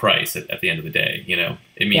means a price at the end of the day. You know,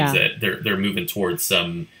 it means that they're moving towards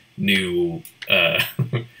some new I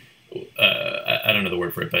don't know the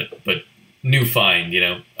word for it, but new find.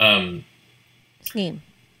 You know, scheme.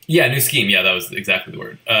 Yeah, new scheme. Yeah, that was exactly the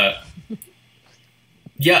word.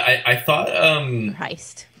 Yeah, I thought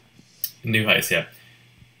heist. New heist. Yeah,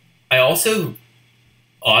 I also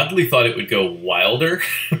oddly thought it would go wilder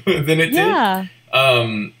than it did.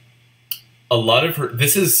 A lot of her,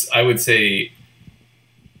 this is, I would say,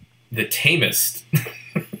 the tamest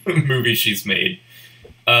movie she's made.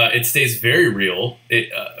 It stays very real.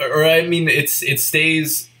 It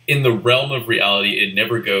stays in the realm of reality. It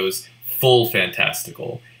never goes full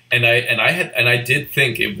fantastical. And I did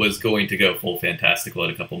think it was going to go full fantastical at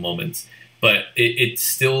a couple moments, but it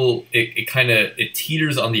still kind of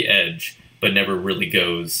teeters on the edge, but never really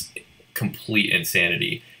goes complete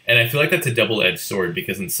insanity. And I feel like that's a double-edged sword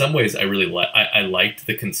because in some ways I really I liked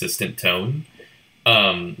the consistent tone,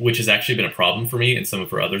 which has actually been a problem for me in some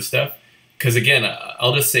of her other stuff. Because again,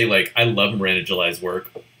 I'll just say like I love Miranda July's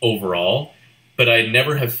work overall, but I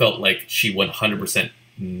never have felt like she 100%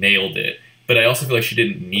 nailed it. But I also feel like she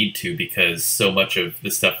didn't need to because so much of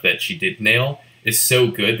the stuff that she did nail is so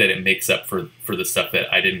good that it makes up for the stuff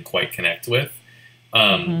that I didn't quite connect with.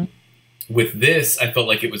 With this, I felt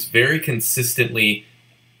like it was very consistently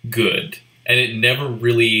good, and it never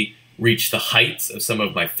really reached the heights of some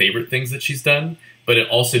of my favorite things that she's done, but it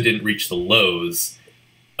also didn't reach the lows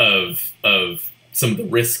of some of the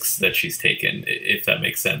risks that she's taken, if that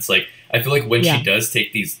makes sense. Like I feel like when she does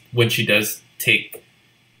take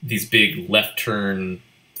these big left turn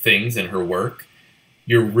things in her work,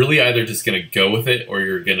 you're really either just going to go with it or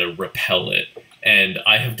you're going to repel it. And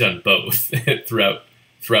I have done both throughout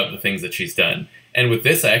the things that she's done. And with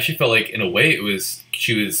this, I actually felt like in a way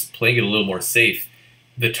she was playing it a little more safe.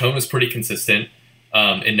 The tone was pretty consistent.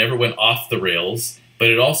 It never went off the rails, but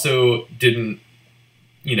it also didn't,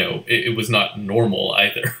 it was not normal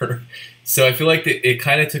either. So I feel like it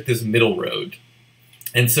kind of took this middle road.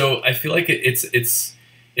 And so I feel like it's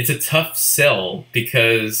a tough sell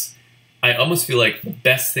because I almost feel like the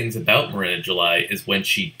best things about Miranda July is when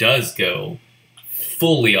she does go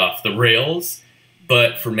fully off the rails,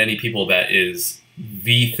 but for many people that is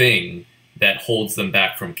the thing that holds them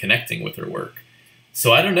back from connecting with her work.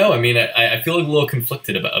 So I don't know. I mean, I feel a little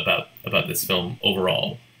conflicted about this film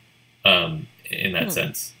overall, in that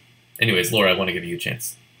sense. Anyways, Laura, I want to give you a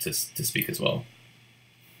chance to speak as well.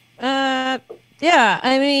 Yeah,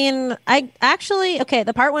 I mean,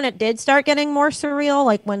 the part when it did start getting more surreal,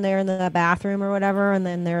 like when they're in the bathroom or whatever, and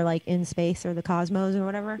then they're like in space or the cosmos or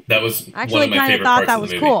whatever. That was actually one of my favorite thought parts that of was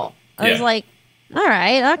the movie. Cool. I was like, all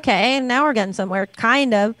right, okay, now we're getting somewhere,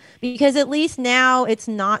 kind of, because at least now it's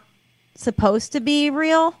not supposed to be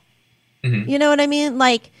real. Mm-hmm. You know what I mean?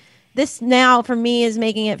 Like this now for me is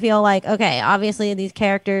making it feel like, okay, obviously these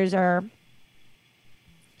characters are.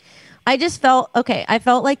 I felt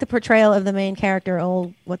like the portrayal of the main character,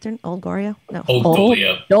 Old Gorio? No. Old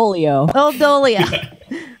Dolio. Old Dolio.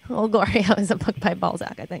 Old Gorio is a book by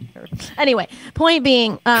Balzac, I think. Anyway, point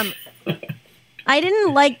being, my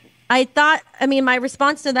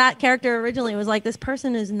response to that character originally was like, this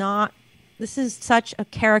is such a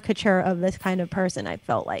caricature of this kind of person. I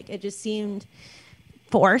felt like it just seemed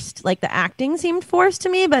forced, like the acting seemed forced to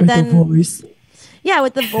me, but then the voice. Yeah,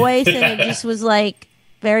 with the voice, and it just was like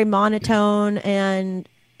very monotone, and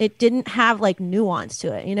it didn't have like nuance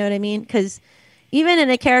to it. You know what I mean? Because even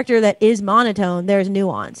in a character that is monotone, there's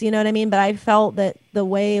nuance. You know what I mean? But I felt that the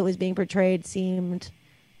way it was being portrayed seemed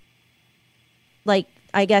like,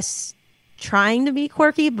 I guess, trying to be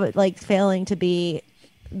quirky, but like failing to be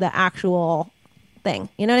the actual thing.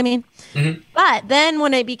 You know what I mean? Mm-hmm. But then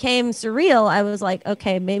when it became surreal, I was like,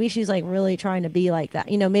 okay, maybe she's like really trying to be like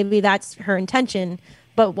that. Maybe that's her intention.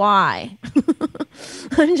 But why?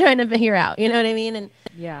 I'm trying to figure out, you know what I mean? And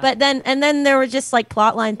but then there were just like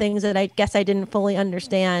plotline things that I guess I didn't fully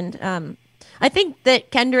understand. I think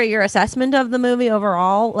that Kendra, your assessment of the movie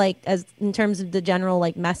overall, like as in terms of the general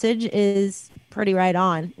like message, is pretty right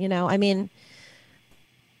on. I mean,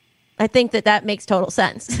 I think that makes total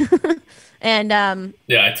sense. And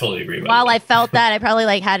yeah, I totally agree. While I felt that, I probably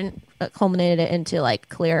like hadn't culminated it into like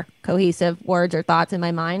clear, cohesive words or thoughts in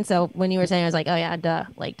my mind. So when you were saying, I was like, oh yeah, duh,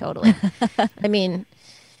 like totally. I mean,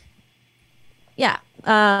 yeah.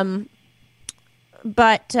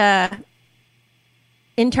 But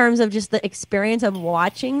in terms of just the experience of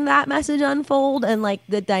watching that message unfold and like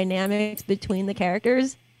the dynamics between the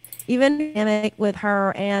characters, even the dynamic with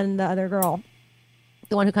her and the other girl,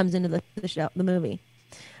 the one who comes into the the movie,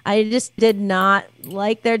 I just did not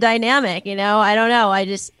like their dynamic. I don't know.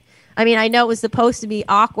 I know it was supposed to be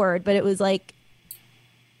awkward, but it was like,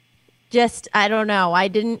 I don't know. I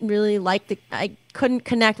didn't really I couldn't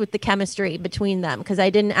connect with the chemistry between them because I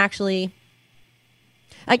didn't actually,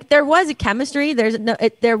 like, there was a chemistry.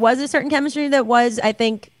 There was a certain chemistry that was, I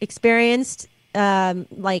think, experienced,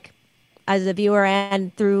 like as a viewer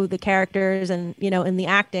and through the characters and, in the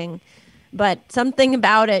acting, but something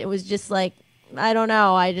about it was just like, I don't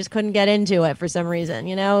know. I just couldn't get into it for some reason.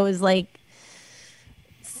 It was like,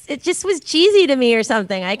 it just was cheesy to me or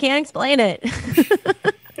something. I can't explain it.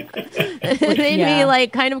 It made me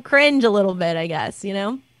like kind of cringe a little bit, I guess,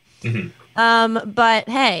 Mm-hmm. But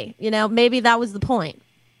hey, maybe that was the point.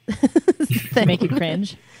 To make you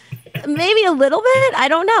cringe? Maybe a little bit. I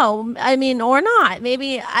don't know. I mean, or not.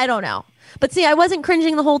 Maybe, I don't know. But see, I wasn't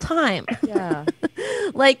cringing the whole time. Yeah.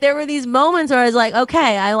 Like there were these moments where I was like,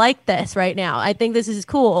 okay, I like this right now. I think this is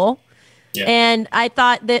cool. Yeah. And I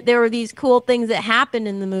thought that there were these cool things that happened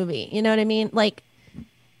in the movie. You know what I mean? Like,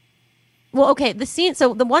 well, okay, the scene.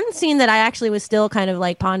 So the one scene that I actually was still kind of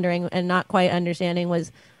like pondering and not quite understanding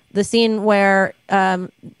was the scene where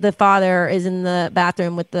the father is in the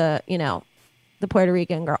bathroom with the, the Puerto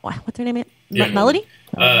Rican girl. What's her name? Yeah, Melody?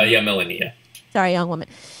 Melanie, yeah. Sorry, young woman.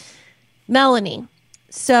 Melanie.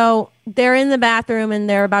 So they're in the bathroom and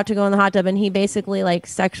they're about to go in the hot tub, and he basically like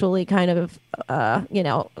sexually kind of,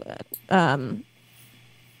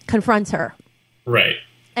 confronts her. Right.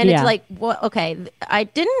 And it's like, what? Okay,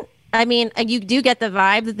 you do get the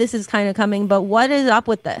vibe that this is kind of coming, but what is up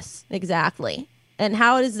with this exactly? And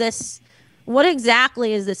what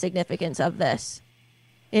exactly is the significance of this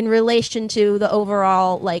in relation to the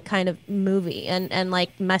overall like kind of movie and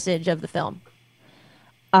like message of the film?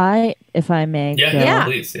 If I may, yeah,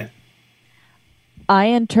 please, yeah. I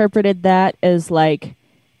interpreted that as like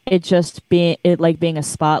being a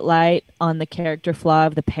spotlight on the character flaw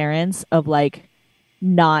of the parents of like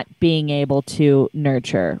not being able to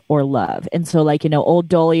nurture or love. And so like, old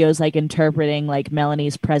Dolio's like interpreting like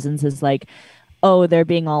Melanie's presence as like, oh, they're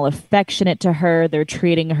being all affectionate to her, they're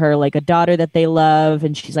treating her like a daughter that they love,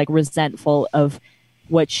 and she's like resentful of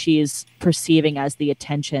what she's perceiving as the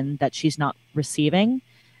attention that she's not receiving.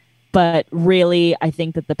 But really, I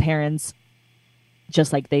think that the parents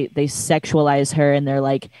just like they sexualize her, and they're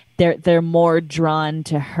like they're more drawn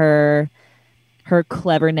to her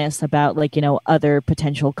cleverness about like, other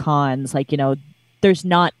potential cons. Like, there's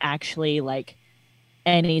not actually like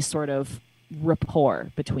any sort of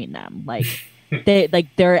rapport between them. Like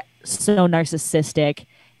they're so narcissistic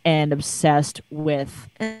and obsessed with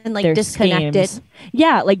and like their disconnected. schemes.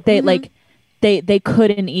 Yeah, like they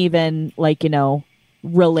couldn't even like,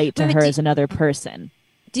 relate to her as another person.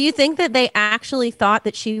 Do you think that they actually thought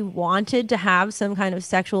that she wanted to have some kind of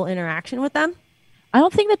sexual interaction with them? I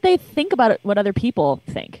don't think that they think about what other people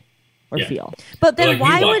think or feel. But then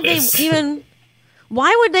why would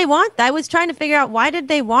they want that? I was trying to figure out, why did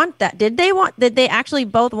they want that? Did they actually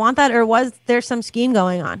both want that, or was there some scheme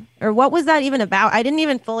going on? Or what was that even about? I didn't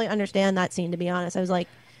even fully understand that scene, to be honest. I was like,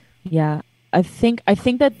 yeah, I think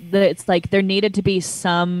that it's like there needed to be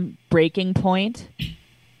some breaking point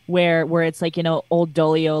where it's like, old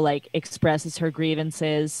Dolio like expresses her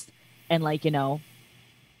grievances and like,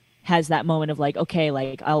 has that moment of like, okay,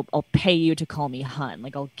 like I'll pay you to call me hun.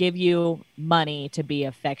 Like I'll give you money to be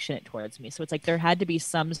affectionate towards me. So it's like there had to be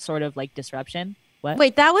some sort of like disruption. What?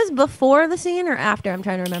 Wait, that was before the scene or after? I'm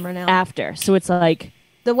trying to remember now. After. So it's like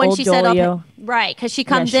the one she said, Dolio, right? Because she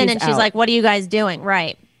comes in and she's like, "What are you guys doing?"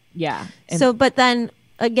 Right. Yeah. So, but then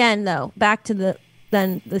again, though, back to the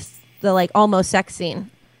like almost sex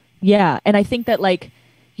scene. Yeah, and I think that like,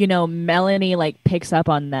 Melanie like picks up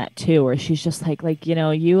on that too, where she's just like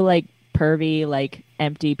you like pervy like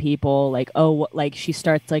empty people, like like she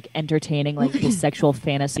starts like entertaining like these sexual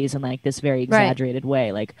fantasies in like this very exaggerated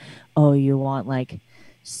way, like, oh, you want like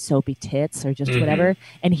soapy tits or just whatever,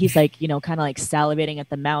 and he's like kind of like salivating at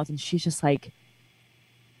the mouth, and she's just like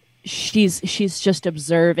she's just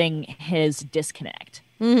observing his disconnect.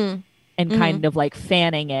 And kind of like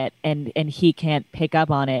fanning it, and he can't pick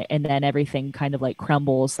up on it, and then everything kind of like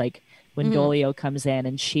crumbles like when Dolio comes in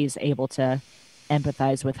and she's able to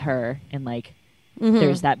empathize with her, and like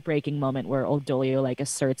there's that breaking moment where old Dolio like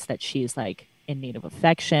asserts that she's like in need of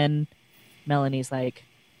affection. Melanie's like,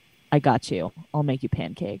 I got you, I'll make you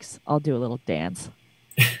pancakes, I'll do a little dance.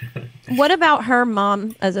 What about her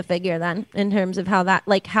mom as a figure then, in terms of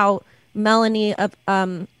how Melanie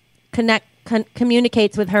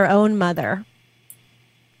communicates with her own mother,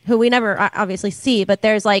 who we never obviously see, but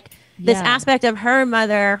there's like this aspect of her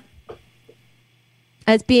mother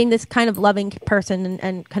as being this kind of loving person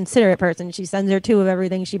and considerate person. She sends her two of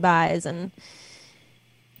everything she buys, and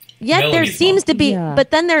yet Melanie's there seems to be, Yeah. but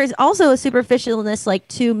then there is also a superficialness like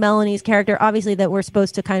to Melanie's character, obviously, that we're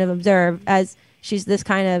supposed to kind of observe as she's this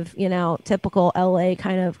kind of, typical LA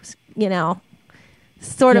kind of,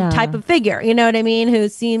 sort of type of figure, you know what I mean? Who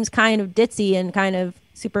seems kind of ditzy and kind of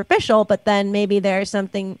superficial, but then maybe there's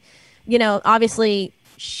something, obviously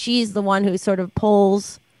she's the one who sort of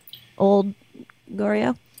pulls old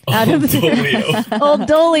Gorio out of old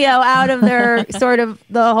Dolio out of their sort of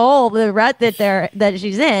the rut that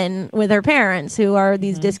she's in with her parents, who are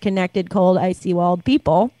these disconnected, cold, icy walled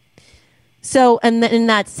people. So, and in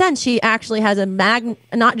that sense, she actually has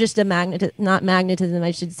not just a not magnetism, I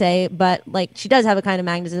should say, but like she does have a kind of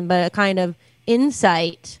magnetism, but a kind of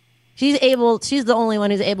insight. She's the only one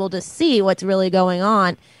who's able to see what's really going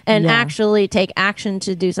on and actually take action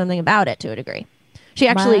to do something about it to a degree. She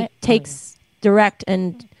actually takes direct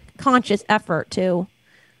and conscious effort to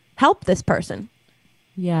help this person.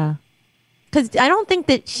 Yeah. because I don't think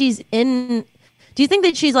that she's in. Do you think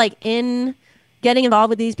that she's like in getting involved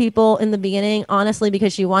with these people in the beginning, honestly,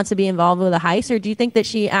 because she wants to be involved with a heist, or do you think that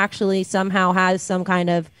she actually somehow has some kind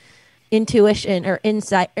of intuition or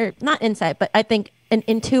insight, or not insight, but I think an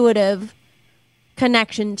intuitive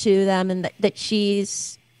connection to them, and that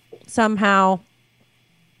she's somehow,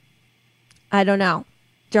 I don't know,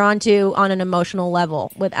 drawn to on an emotional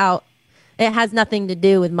level without, it has nothing to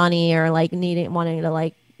do with money or like wanting to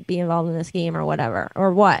like be involved in the scheme or whatever,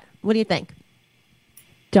 or what do you think?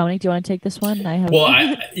 Dominic, do you want to take this one?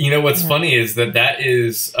 Well, you know what's funny is that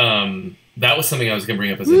is that was something I was going to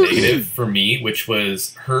bring up as a negative for me, which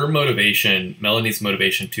was her motivation, Melanie's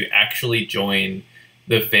motivation to actually join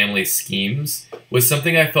the family schemes was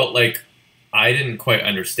something I felt like I didn't quite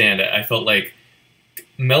understand. I felt like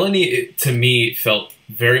Melanie, to me, felt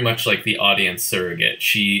very much like the audience surrogate.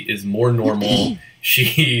 She is more normal.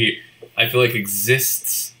 She, I feel like,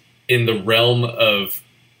 exists in the realm of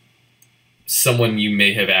someone you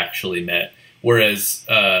may have actually met, whereas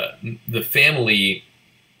the family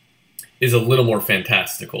is a little more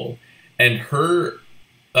fantastical. And her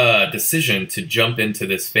decision to jump into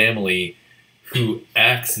this family who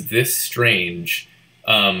acts this strange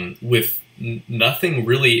with nothing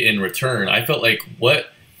really in return, I felt like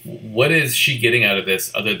what is she getting out of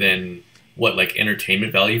this other than what, like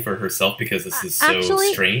entertainment value for herself because this is so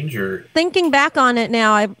actually, strange? Or thinking back on it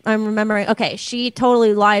now, I'm remembering, okay, she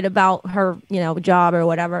totally lied about her, job or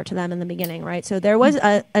whatever to them in the beginning, right? So there was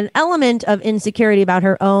an element of insecurity about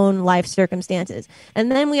her own life circumstances. And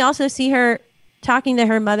then we also see her talking to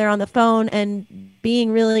her mother on the phone and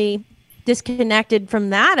being really disconnected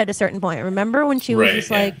from that at a certain point. Remember when she was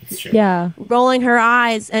just like rolling her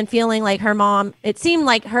eyes and feeling like her mom, it seemed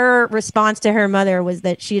like her response to her mother was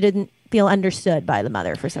that she didn't feel understood by the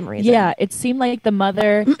mother for some reason. Yeah, it seemed like the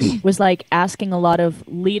mother was like asking a lot of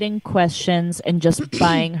leading questions and just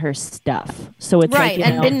buying her stuff. So it's right, like,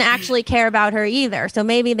 and didn't actually care about her either. So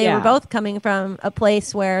maybe they were both coming from a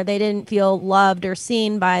place where they didn't feel loved or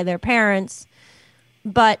seen by their parents,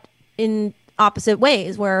 but in opposite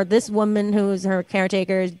ways, where this woman who's her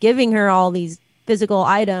caretaker is giving her all these physical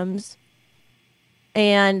items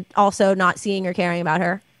and also not seeing or caring about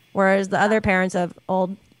her, whereas the other parents of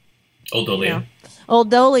old Dolio,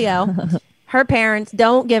 her parents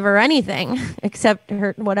don't give her anything except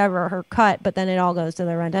her cut, but then it all goes to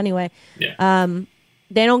the rent anyway. They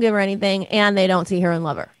don't give her anything, and they don't see her and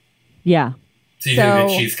love her. Yeah. So you think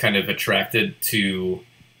that she's kind of attracted to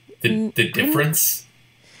the difference?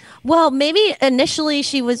 Well, maybe initially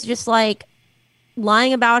she was just like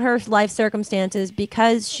lying about her life circumstances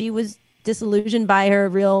because she was disillusioned by her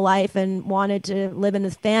real life and wanted to live in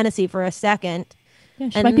this fantasy for a second. Yeah,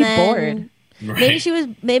 she might be bored.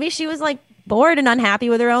 Right. Maybe she was like bored and unhappy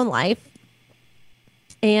with her own life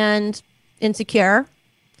and insecure.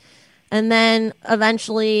 And then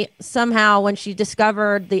eventually, somehow, when she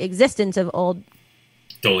discovered the existence of old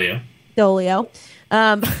Dolio,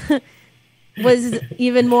 was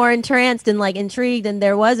even more entranced and like intrigued, and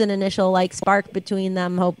there was an initial like spark between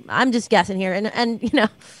them. I'm just guessing here and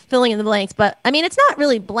filling in the blanks, but I mean it's not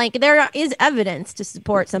really blank. There is evidence to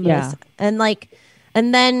support some of this,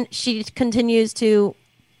 and then she continues to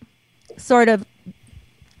sort of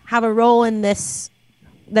have a role in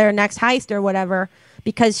their next heist or whatever,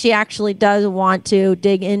 because she actually does want to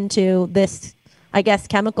dig into this, I guess,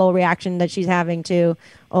 chemical reaction that she's having to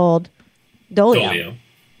old Dolio.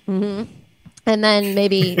 Mm-hmm. And then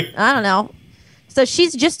maybe, I don't know. So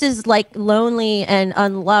she's just as like lonely and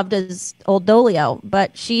unloved as old Dolio,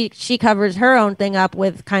 but she covers her own thing up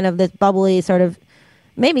with kind of this bubbly sort of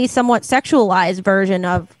maybe somewhat sexualized version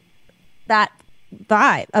of that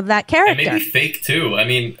vibe, of that character. And maybe fake too. I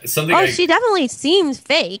mean, she definitely seems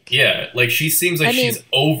fake. Yeah, like she seems like she's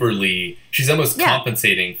almost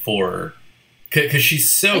compensating for, because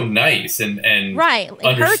she's so nice and right,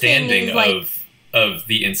 understanding of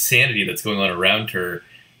the insanity that's going on around her.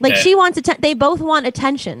 Like she wants they both want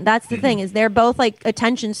attention. That's the thing, is they're both like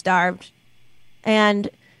attention starved, and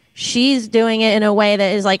she's doing it in a way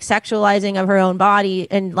that is like sexualizing of her own body,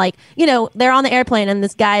 and like, they're on the airplane and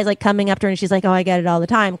this guy is like coming up to her and she's like, oh, I get it all the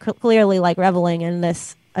time, clearly like reveling in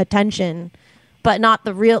this attention, but not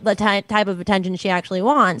the type of attention she actually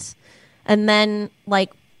wants. And then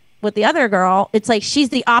like with the other girl, it's like she's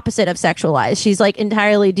the opposite of sexualized. She's like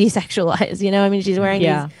entirely desexualized. I mean, she's wearing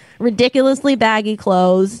these ridiculously baggy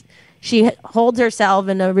clothes. She holds herself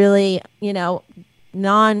in a really,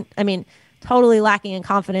 totally lacking in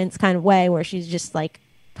confidence kind of way, where she's just like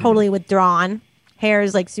totally withdrawn. Hair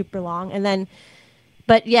is like super long.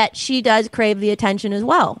 But yet she does crave the attention as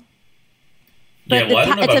well. But I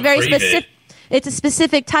don't know it's a very specific. It's a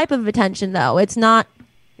specific type of attention, though. It's not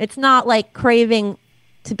like craving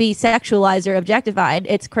to be sexualized or objectified.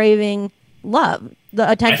 It's craving love, the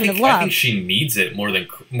attention of love. I think she needs it more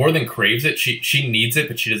than craves it. She needs it,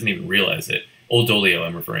 but she doesn't even realize it. Old Dolio,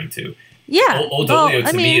 I'm referring to. Yeah. Old Dolio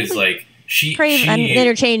to me is like she I'm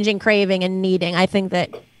interchanging craving and needing. I think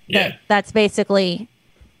that's basically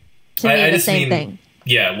to me the same thing.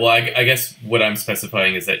 Yeah, well, I guess what I'm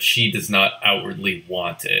specifying is that she does not outwardly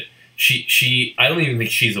want it. I don't even think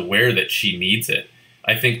she's aware that she needs it.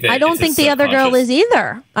 I think that I don't think the other girl is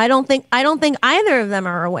either. I don't think either of them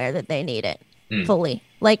are aware that they need it fully.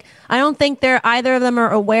 Like, I don't think either of them are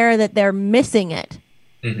aware that they're missing it.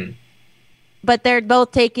 Mm-hmm. But they're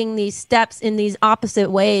both taking these steps in these opposite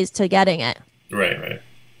ways to getting it. Right.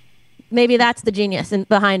 Maybe that's the genius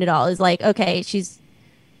behind it all. Is like, okay, she's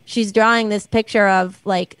drawing this picture of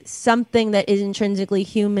like something that is intrinsically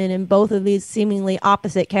human in both of these seemingly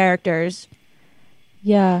opposite characters.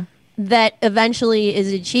 Yeah. That eventually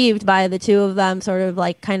is achieved by the two of them sort of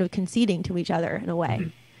like kind of conceding to each other in a way. Mm-hmm.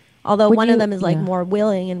 Although one of them is like more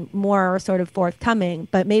willing and more sort of forthcoming,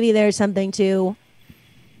 but maybe there's something to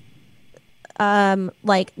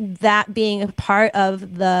like that being a part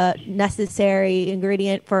of the necessary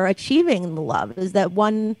ingredient for achieving the love, is that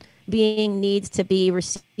one being needs to be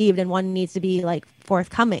received and one needs to be like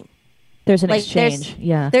forthcoming. There's an exchange.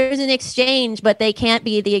 There's an exchange, but they can't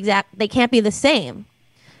be the same.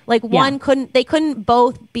 Like they couldn't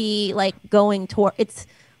both be like going toward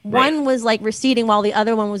one was like receding while the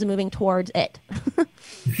other one was moving towards it.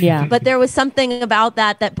 Yeah. But there was something about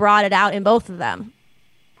that brought it out in both of them.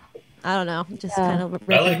 I don't know. Just kind of.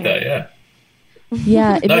 I like that. Yeah.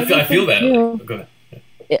 Yeah. I feel that. Go ahead.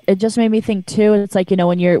 It just made me think too. It's like,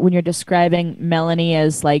 when you're describing Melanie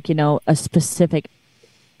as like, a specific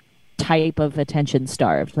type of attention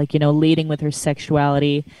starved, like, leading with her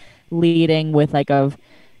sexuality, leading with like a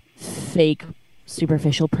fake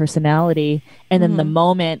superficial personality, and then the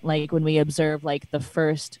moment, like when we observe like the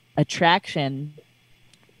first attraction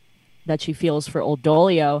that she feels for Old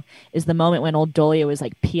Dolio is the moment when Old Dolio is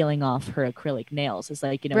like peeling off her acrylic nails. It's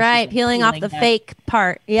like, right, peeling off the fake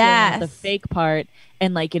part. Yeah, the fake part,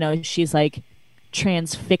 and like, she's like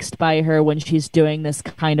transfixed by her when she's doing this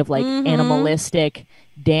kind of like animalistic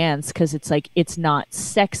dance, because it's like, it's not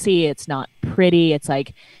sexy, it's not pretty, it's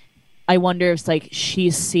like, I wonder if it's like she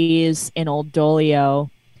sees in Old Dolio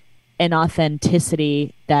an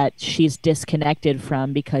authenticity that she's disconnected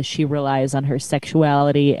from because she relies on her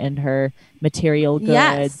sexuality and her material goods.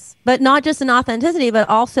 Yes, but not just an authenticity, but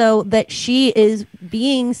also that she is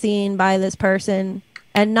being seen by this person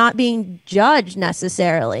and not being judged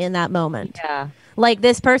necessarily in that moment. Yeah. Like,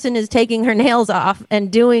 this person is taking her nails off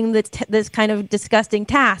and doing this kind of disgusting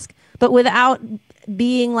task, but without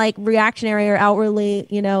being like reactionary or outwardly,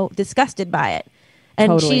 disgusted by it. And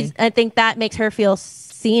totally. I think that makes her feel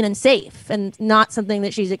seen and safe, and not something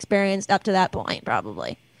that she's experienced up to that point,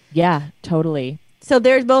 probably. Yeah, totally. So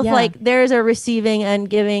there's both like, there's a receiving and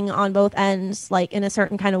giving on both ends, like in a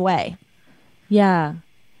certain kind of way. Yeah.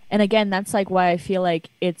 And again, that's like why I feel like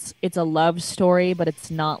it's a love story, but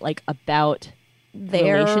it's not like about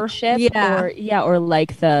their relationship or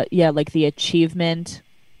like the achievement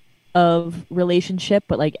of relationship,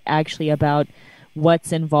 but like actually about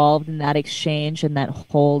what's involved in that exchange and that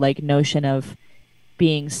whole like notion of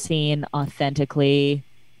being seen authentically,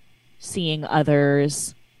 seeing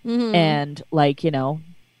others, and like, and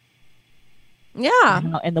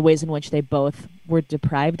the ways in which they both were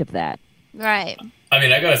deprived of that. Right. I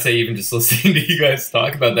mean, I gotta say, even just listening to you guys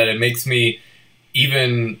talk about that, it makes me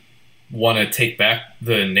even want to take back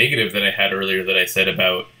the negative that I had earlier that I said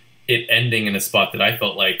about it ending in a spot that I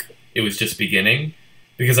felt like it was just beginning,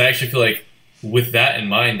 because I actually feel like with that in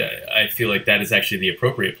mind, I feel like that is actually the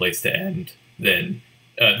appropriate place to end then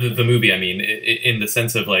the movie. I mean, in the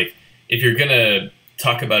sense of like, if you're going to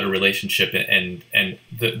talk about a relationship and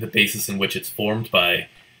the basis in which it's formed by,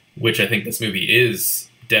 which I think this movie is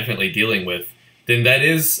definitely dealing with, then that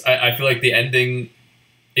is, I feel like the ending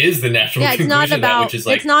is the natural conclusion of that, which is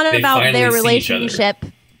like, it's not about their relationship.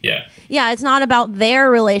 Yeah, it's not about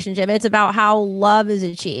their relationship. It's about how love is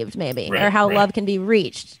achieved, maybe, or how love can be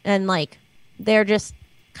reached. And like, they're just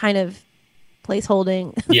kind of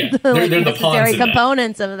placeholding they're the necessary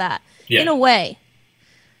components of that in a way.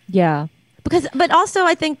 Yeah. But also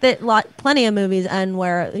I think that plenty of movies end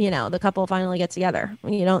where, the couple finally gets together.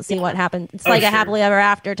 You don't see what happens. It's like a happily ever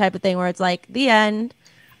after type of thing where it's like the end.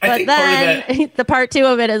 But then the part 2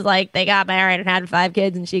 of it is like they got married and had 5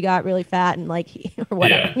 kids and she got really fat and like or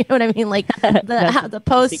whatever. Yeah. You know what I mean? Like the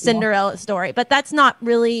post Cinderella story. But that's not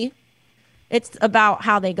really. It's about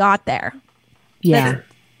how they got there. Yeah.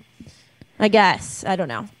 I guess. I don't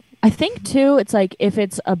know. I think too, it's like if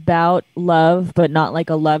it's about love, but not like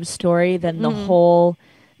a love story, then the whole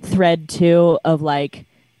thread too of like,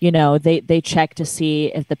 they check to see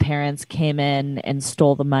if the parents came in and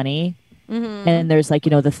stole the money. And there's like,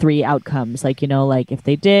 the three outcomes, like, like if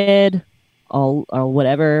they did, all or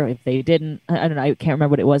whatever. If they didn't, I don't know. I can't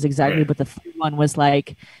remember what it was exactly, but the third one was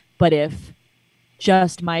like, but if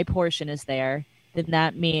just my portion is there, then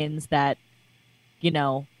that means that,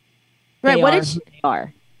 Right. they What are did she, who they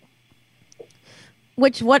are.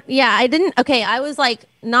 yeah, I didn't. Okay. I was like,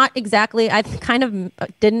 not exactly. I kind of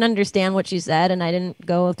didn't understand what she said, and I didn't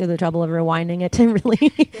go through the trouble of rewinding it to really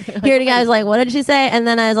hear it again. I was like, what did she say? And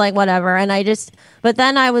then I was like, whatever. And but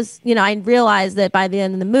then I was, I realized that by the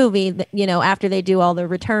end of the movie, that, after they do all the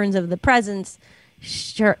returns of the presents,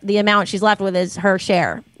 the amount she's left with is her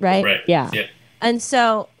share. Right. Right. Yeah. And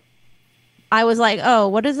so I was like, oh,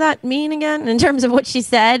 what does that mean again? In terms of what she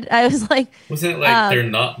said, I was like, wasn't it like they're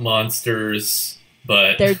not monsters,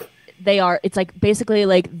 but they are. It's like basically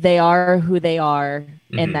like they are who they are,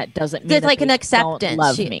 and that doesn't mean it's like an acceptance. Don't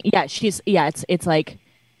love me. Yeah, it's like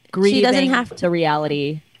grieving she doesn't have the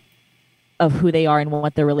reality of who they are and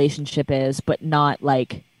what their relationship is, but not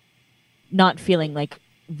feeling like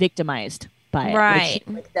victimized by it. Right.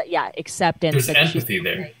 Acceptance. There's like empathy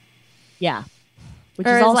there. Yeah. Which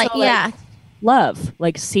or is also like love,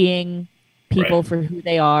 like seeing people Right. for who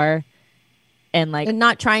they are, and like and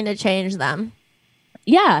not trying to change them.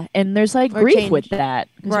 yeah, and there's like Or grief change. with that.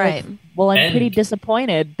 'Cause you're Right. like, well, I'm And- pretty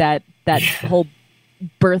disappointed that whole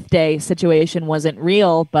birthday situation wasn't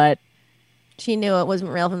real, but She knew it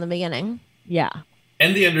wasn't real from the beginning. yeah.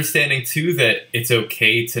 And the understanding too that it's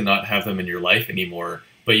okay to not have them in your life anymore,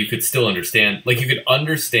 but you could still understand, like you could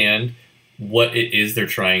understand what it is they're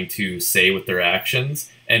trying to say with their actions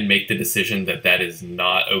and make the decision that that is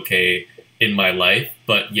not okay in my life,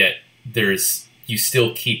 but yet you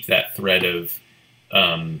still keep that thread of,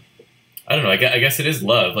 I don't know, I guess it is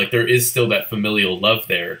love. Like there is still that familial love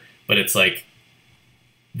there, but it's like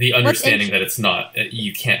the understanding that it's not,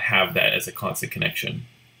 you can't have that as a constant connection.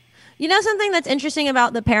 Something that's interesting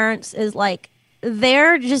about the parents is like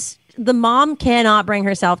the mom cannot bring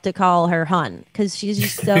herself to call her hun because she's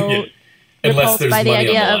just so Yeah. Unless repulsed there's by the money on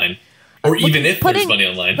idea the of line. Or even if there's money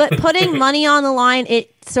on the line. But putting money on the line,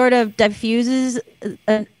 it sort of diffuses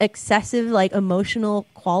an excessive like emotional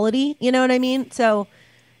quality. You know what I mean? So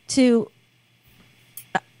to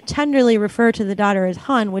tenderly refer to the daughter as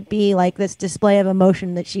hun would be like this display of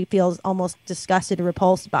emotion that she feels almost disgusted or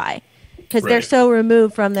repulsed by. Because they're Right. so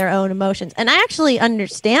removed from their own emotions. And I actually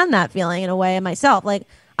understand that feeling in a way myself. Like,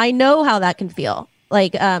 I know how that can feel.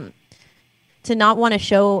 Like, to not want to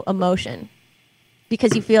show emotion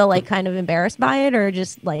because you feel like kind of embarrassed by it or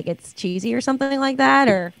just like it's cheesy or something like that.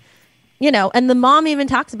 Or, and the mom even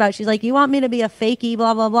talks about, she's like, you want me to be a fakey,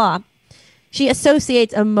 blah, blah, blah. She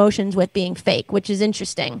associates emotions with being fake, which is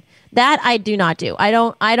interesting. That I do not do. I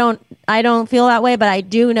don't feel that way, but I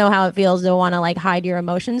do know how it feels to want to like hide your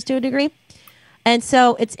emotions to a degree. And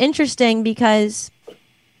so it's interesting because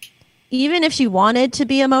even if she wanted to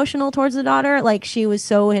be emotional towards the daughter, like she was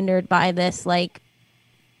so hindered by this like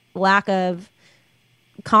lack of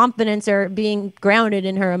confidence or being grounded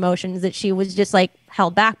in her emotions that she was just like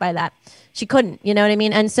held back by that. She couldn't, you know what I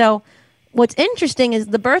mean? And so what's interesting is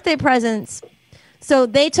the birthday presents. So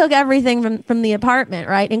they took everything from the apartment,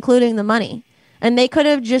 right? Including the money. And they could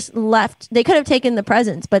have just left. They could have taken the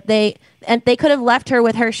presents, but they could have left her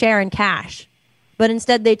with her share in cash. But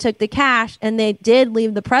instead they took the cash and they did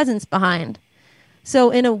leave the presents behind.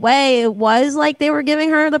 So in a way it was like they were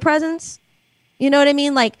giving her the presents. You know what I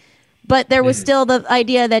mean? Like, but there was still the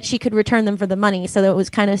idea that she could return them for the money. So that it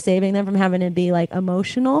was kind of saving them from having to be like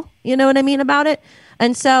emotional. You know what I mean about it?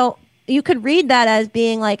 And so you could read that as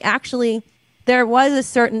being like, actually, there was a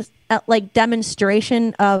certain like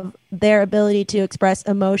demonstration of their ability to express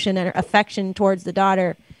emotion and affection towards the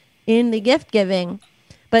daughter in the gift giving,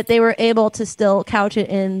 but they were able to still couch it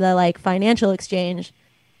in the like financial exchange,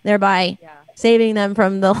 thereby saving them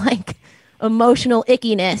from the like emotional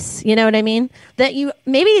ickiness. You know what I mean?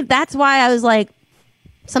 Maybe that's why I was like,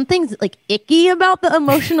 something's like icky about the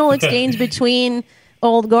emotional exchange between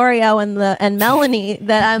old Gorio and Melanie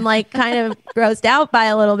that I'm like kind of grossed out by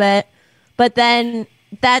a little bit. But then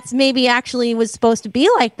that's maybe actually was supposed to be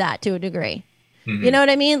like that to a degree. Mm-hmm. You know what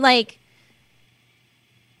I mean? Like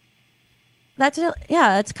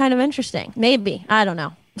that's kind of interesting. Maybe. I don't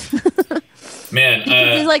know. Man,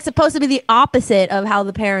 it's like supposed to be the opposite of how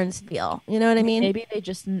the parents feel. You know what I mean? Maybe they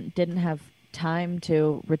just didn't have time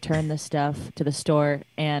to return the stuff to the store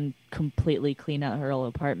and completely clean out her whole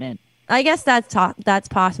apartment. I guess that's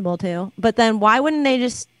possible too. But then why wouldn't they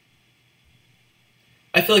just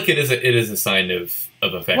I feel like it is a sign of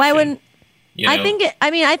affection. Why wouldn't you know?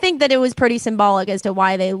 I think that it was pretty symbolic as to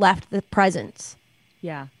why they left the presents.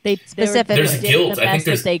 Yeah, they Specifically. were There's did guilt. the I think best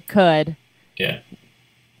there's- that they could. Yeah.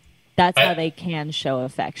 That's how they can show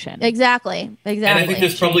affection. Exactly. And I think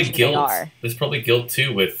there's probably Change who they guilt. are. There's probably guilt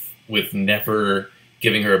too with never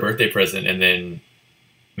giving her a birthday present, and then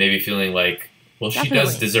maybe feeling like, well, she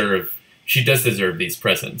does Definitely. deserve these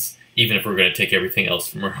presents, even if we're going to take everything else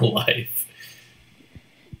from her life.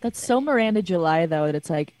 That's so Miranda July, though, that it's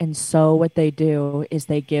like, and so what they do is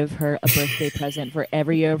they give her a birthday present for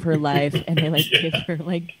every year of her life, and they like give her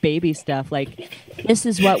like baby stuff. Like, this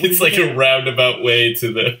is what It's like a roundabout way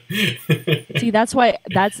to the. See, that's why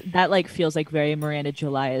that like feels like very Miranda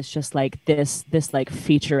July. Is just like this like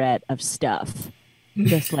featurette of stuff.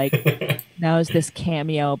 Just like now is this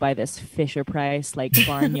cameo by this Fisher Price like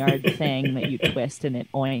barnyard thing that you twist and it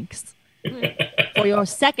oinks for your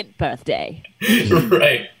second birthday.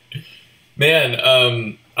 Right. Man,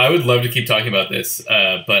 I would love to keep talking about this,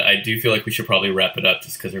 but I do feel like we should probably wrap it up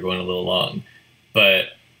just because we're going a little long. But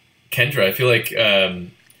Kendra, I feel like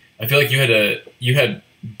you had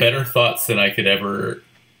better thoughts than I could ever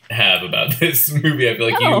have about this movie. I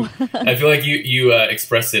feel like you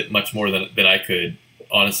expressed it much more than I could.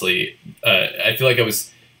 Honestly, I feel like I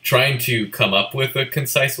was trying to come up with a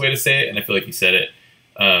concise way to say it, and I feel like you said it.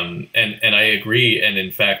 And I agree. And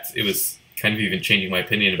in fact, it was kind of even changing my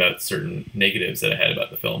opinion about certain negatives that I had about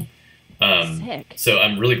the film. Sick. So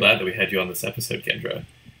I'm really glad that we had you on this episode, Kendra.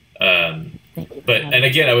 Thank you. And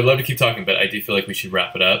again, I would love to keep talking, but I do feel like we should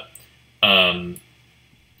wrap it up.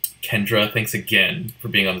 Kendra, thanks again for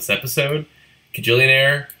being on this episode.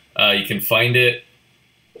 Kajillionaire, you can find it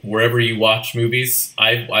wherever you watch movies.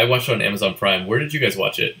 I watched it on Amazon Prime. Where did you guys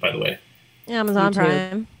watch it, by the way? Amazon YouTube.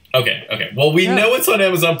 Prime. Okay. Well, we know it's on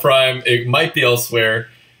Amazon Prime. It might be elsewhere.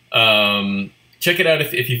 Check it out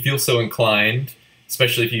if you feel so inclined,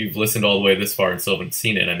 especially if you've listened all the way this far and still haven't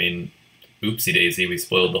seen it. I mean, oopsie daisy, we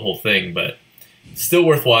spoiled the whole thing, but still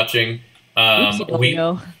worth watching.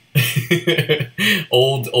 Oopsie-dolio.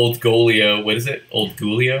 Old Golio. What is it? Old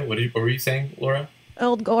Gulio? What were you saying, Laura?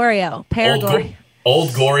 Old Gorio. Paragorio. Old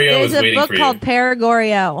Gorio There's is a waiting book for you. called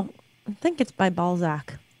Paragorio. I think it's by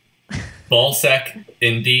Balzac. Ballsack,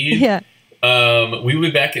 indeed. Yeah. We will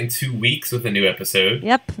be back in 2 weeks with a new episode.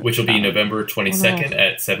 Yep. Which will be November 22nd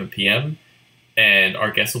at 7 p.m. And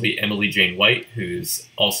our guest will be Emily Jane White, who's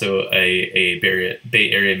also a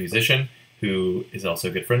Bay Area musician who is also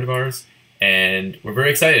a good friend of ours. And we're very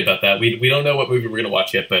excited about that. We don't know what movie we're going to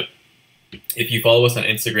watch yet, but if you follow us on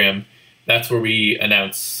Instagram, that's where we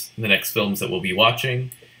announce the next films that we'll be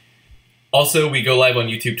watching. Also, we go live on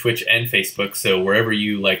YouTube, Twitch, and Facebook, so wherever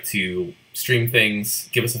you like to stream things,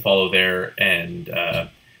 give us a follow there, and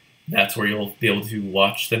that's where you'll be able to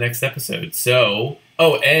watch the next episode. So,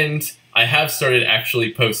 and I have started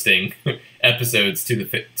actually posting episodes to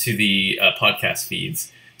the podcast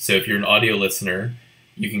feeds. So if you're an audio listener,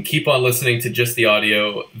 you can keep on listening to just the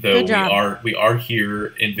audio, though we are here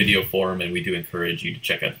in video form, and we do encourage you to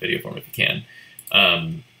check out the video form if you can.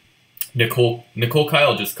 Nicole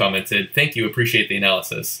Kyle just commented, "Thank you, appreciate the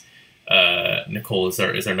analysis." Nicole is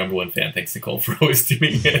our number one fan. Thanks, Nicole, for always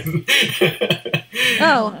tuning in.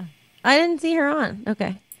 Oh, I didn't see her on.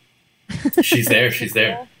 Okay. She's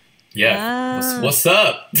there. Yeah. What's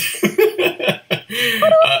up?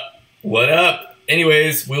 What up?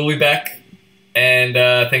 Anyways, we'll be back. And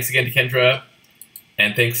thanks again to Kendra.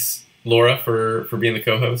 And thanks, Laura, for being the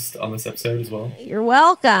co-host on this episode as well. You're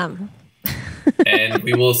welcome. And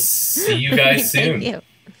we will see you guys soon. Thank you.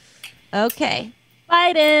 Okay.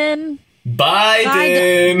 Biden.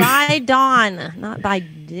 By Dawn, not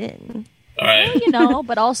Biden. All right. Well,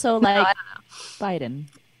 but also like Biden.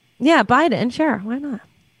 Yeah, Biden. Sure. Why not?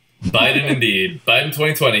 Biden indeed. Biden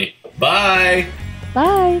 2020. Bye.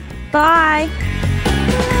 Bye. Bye.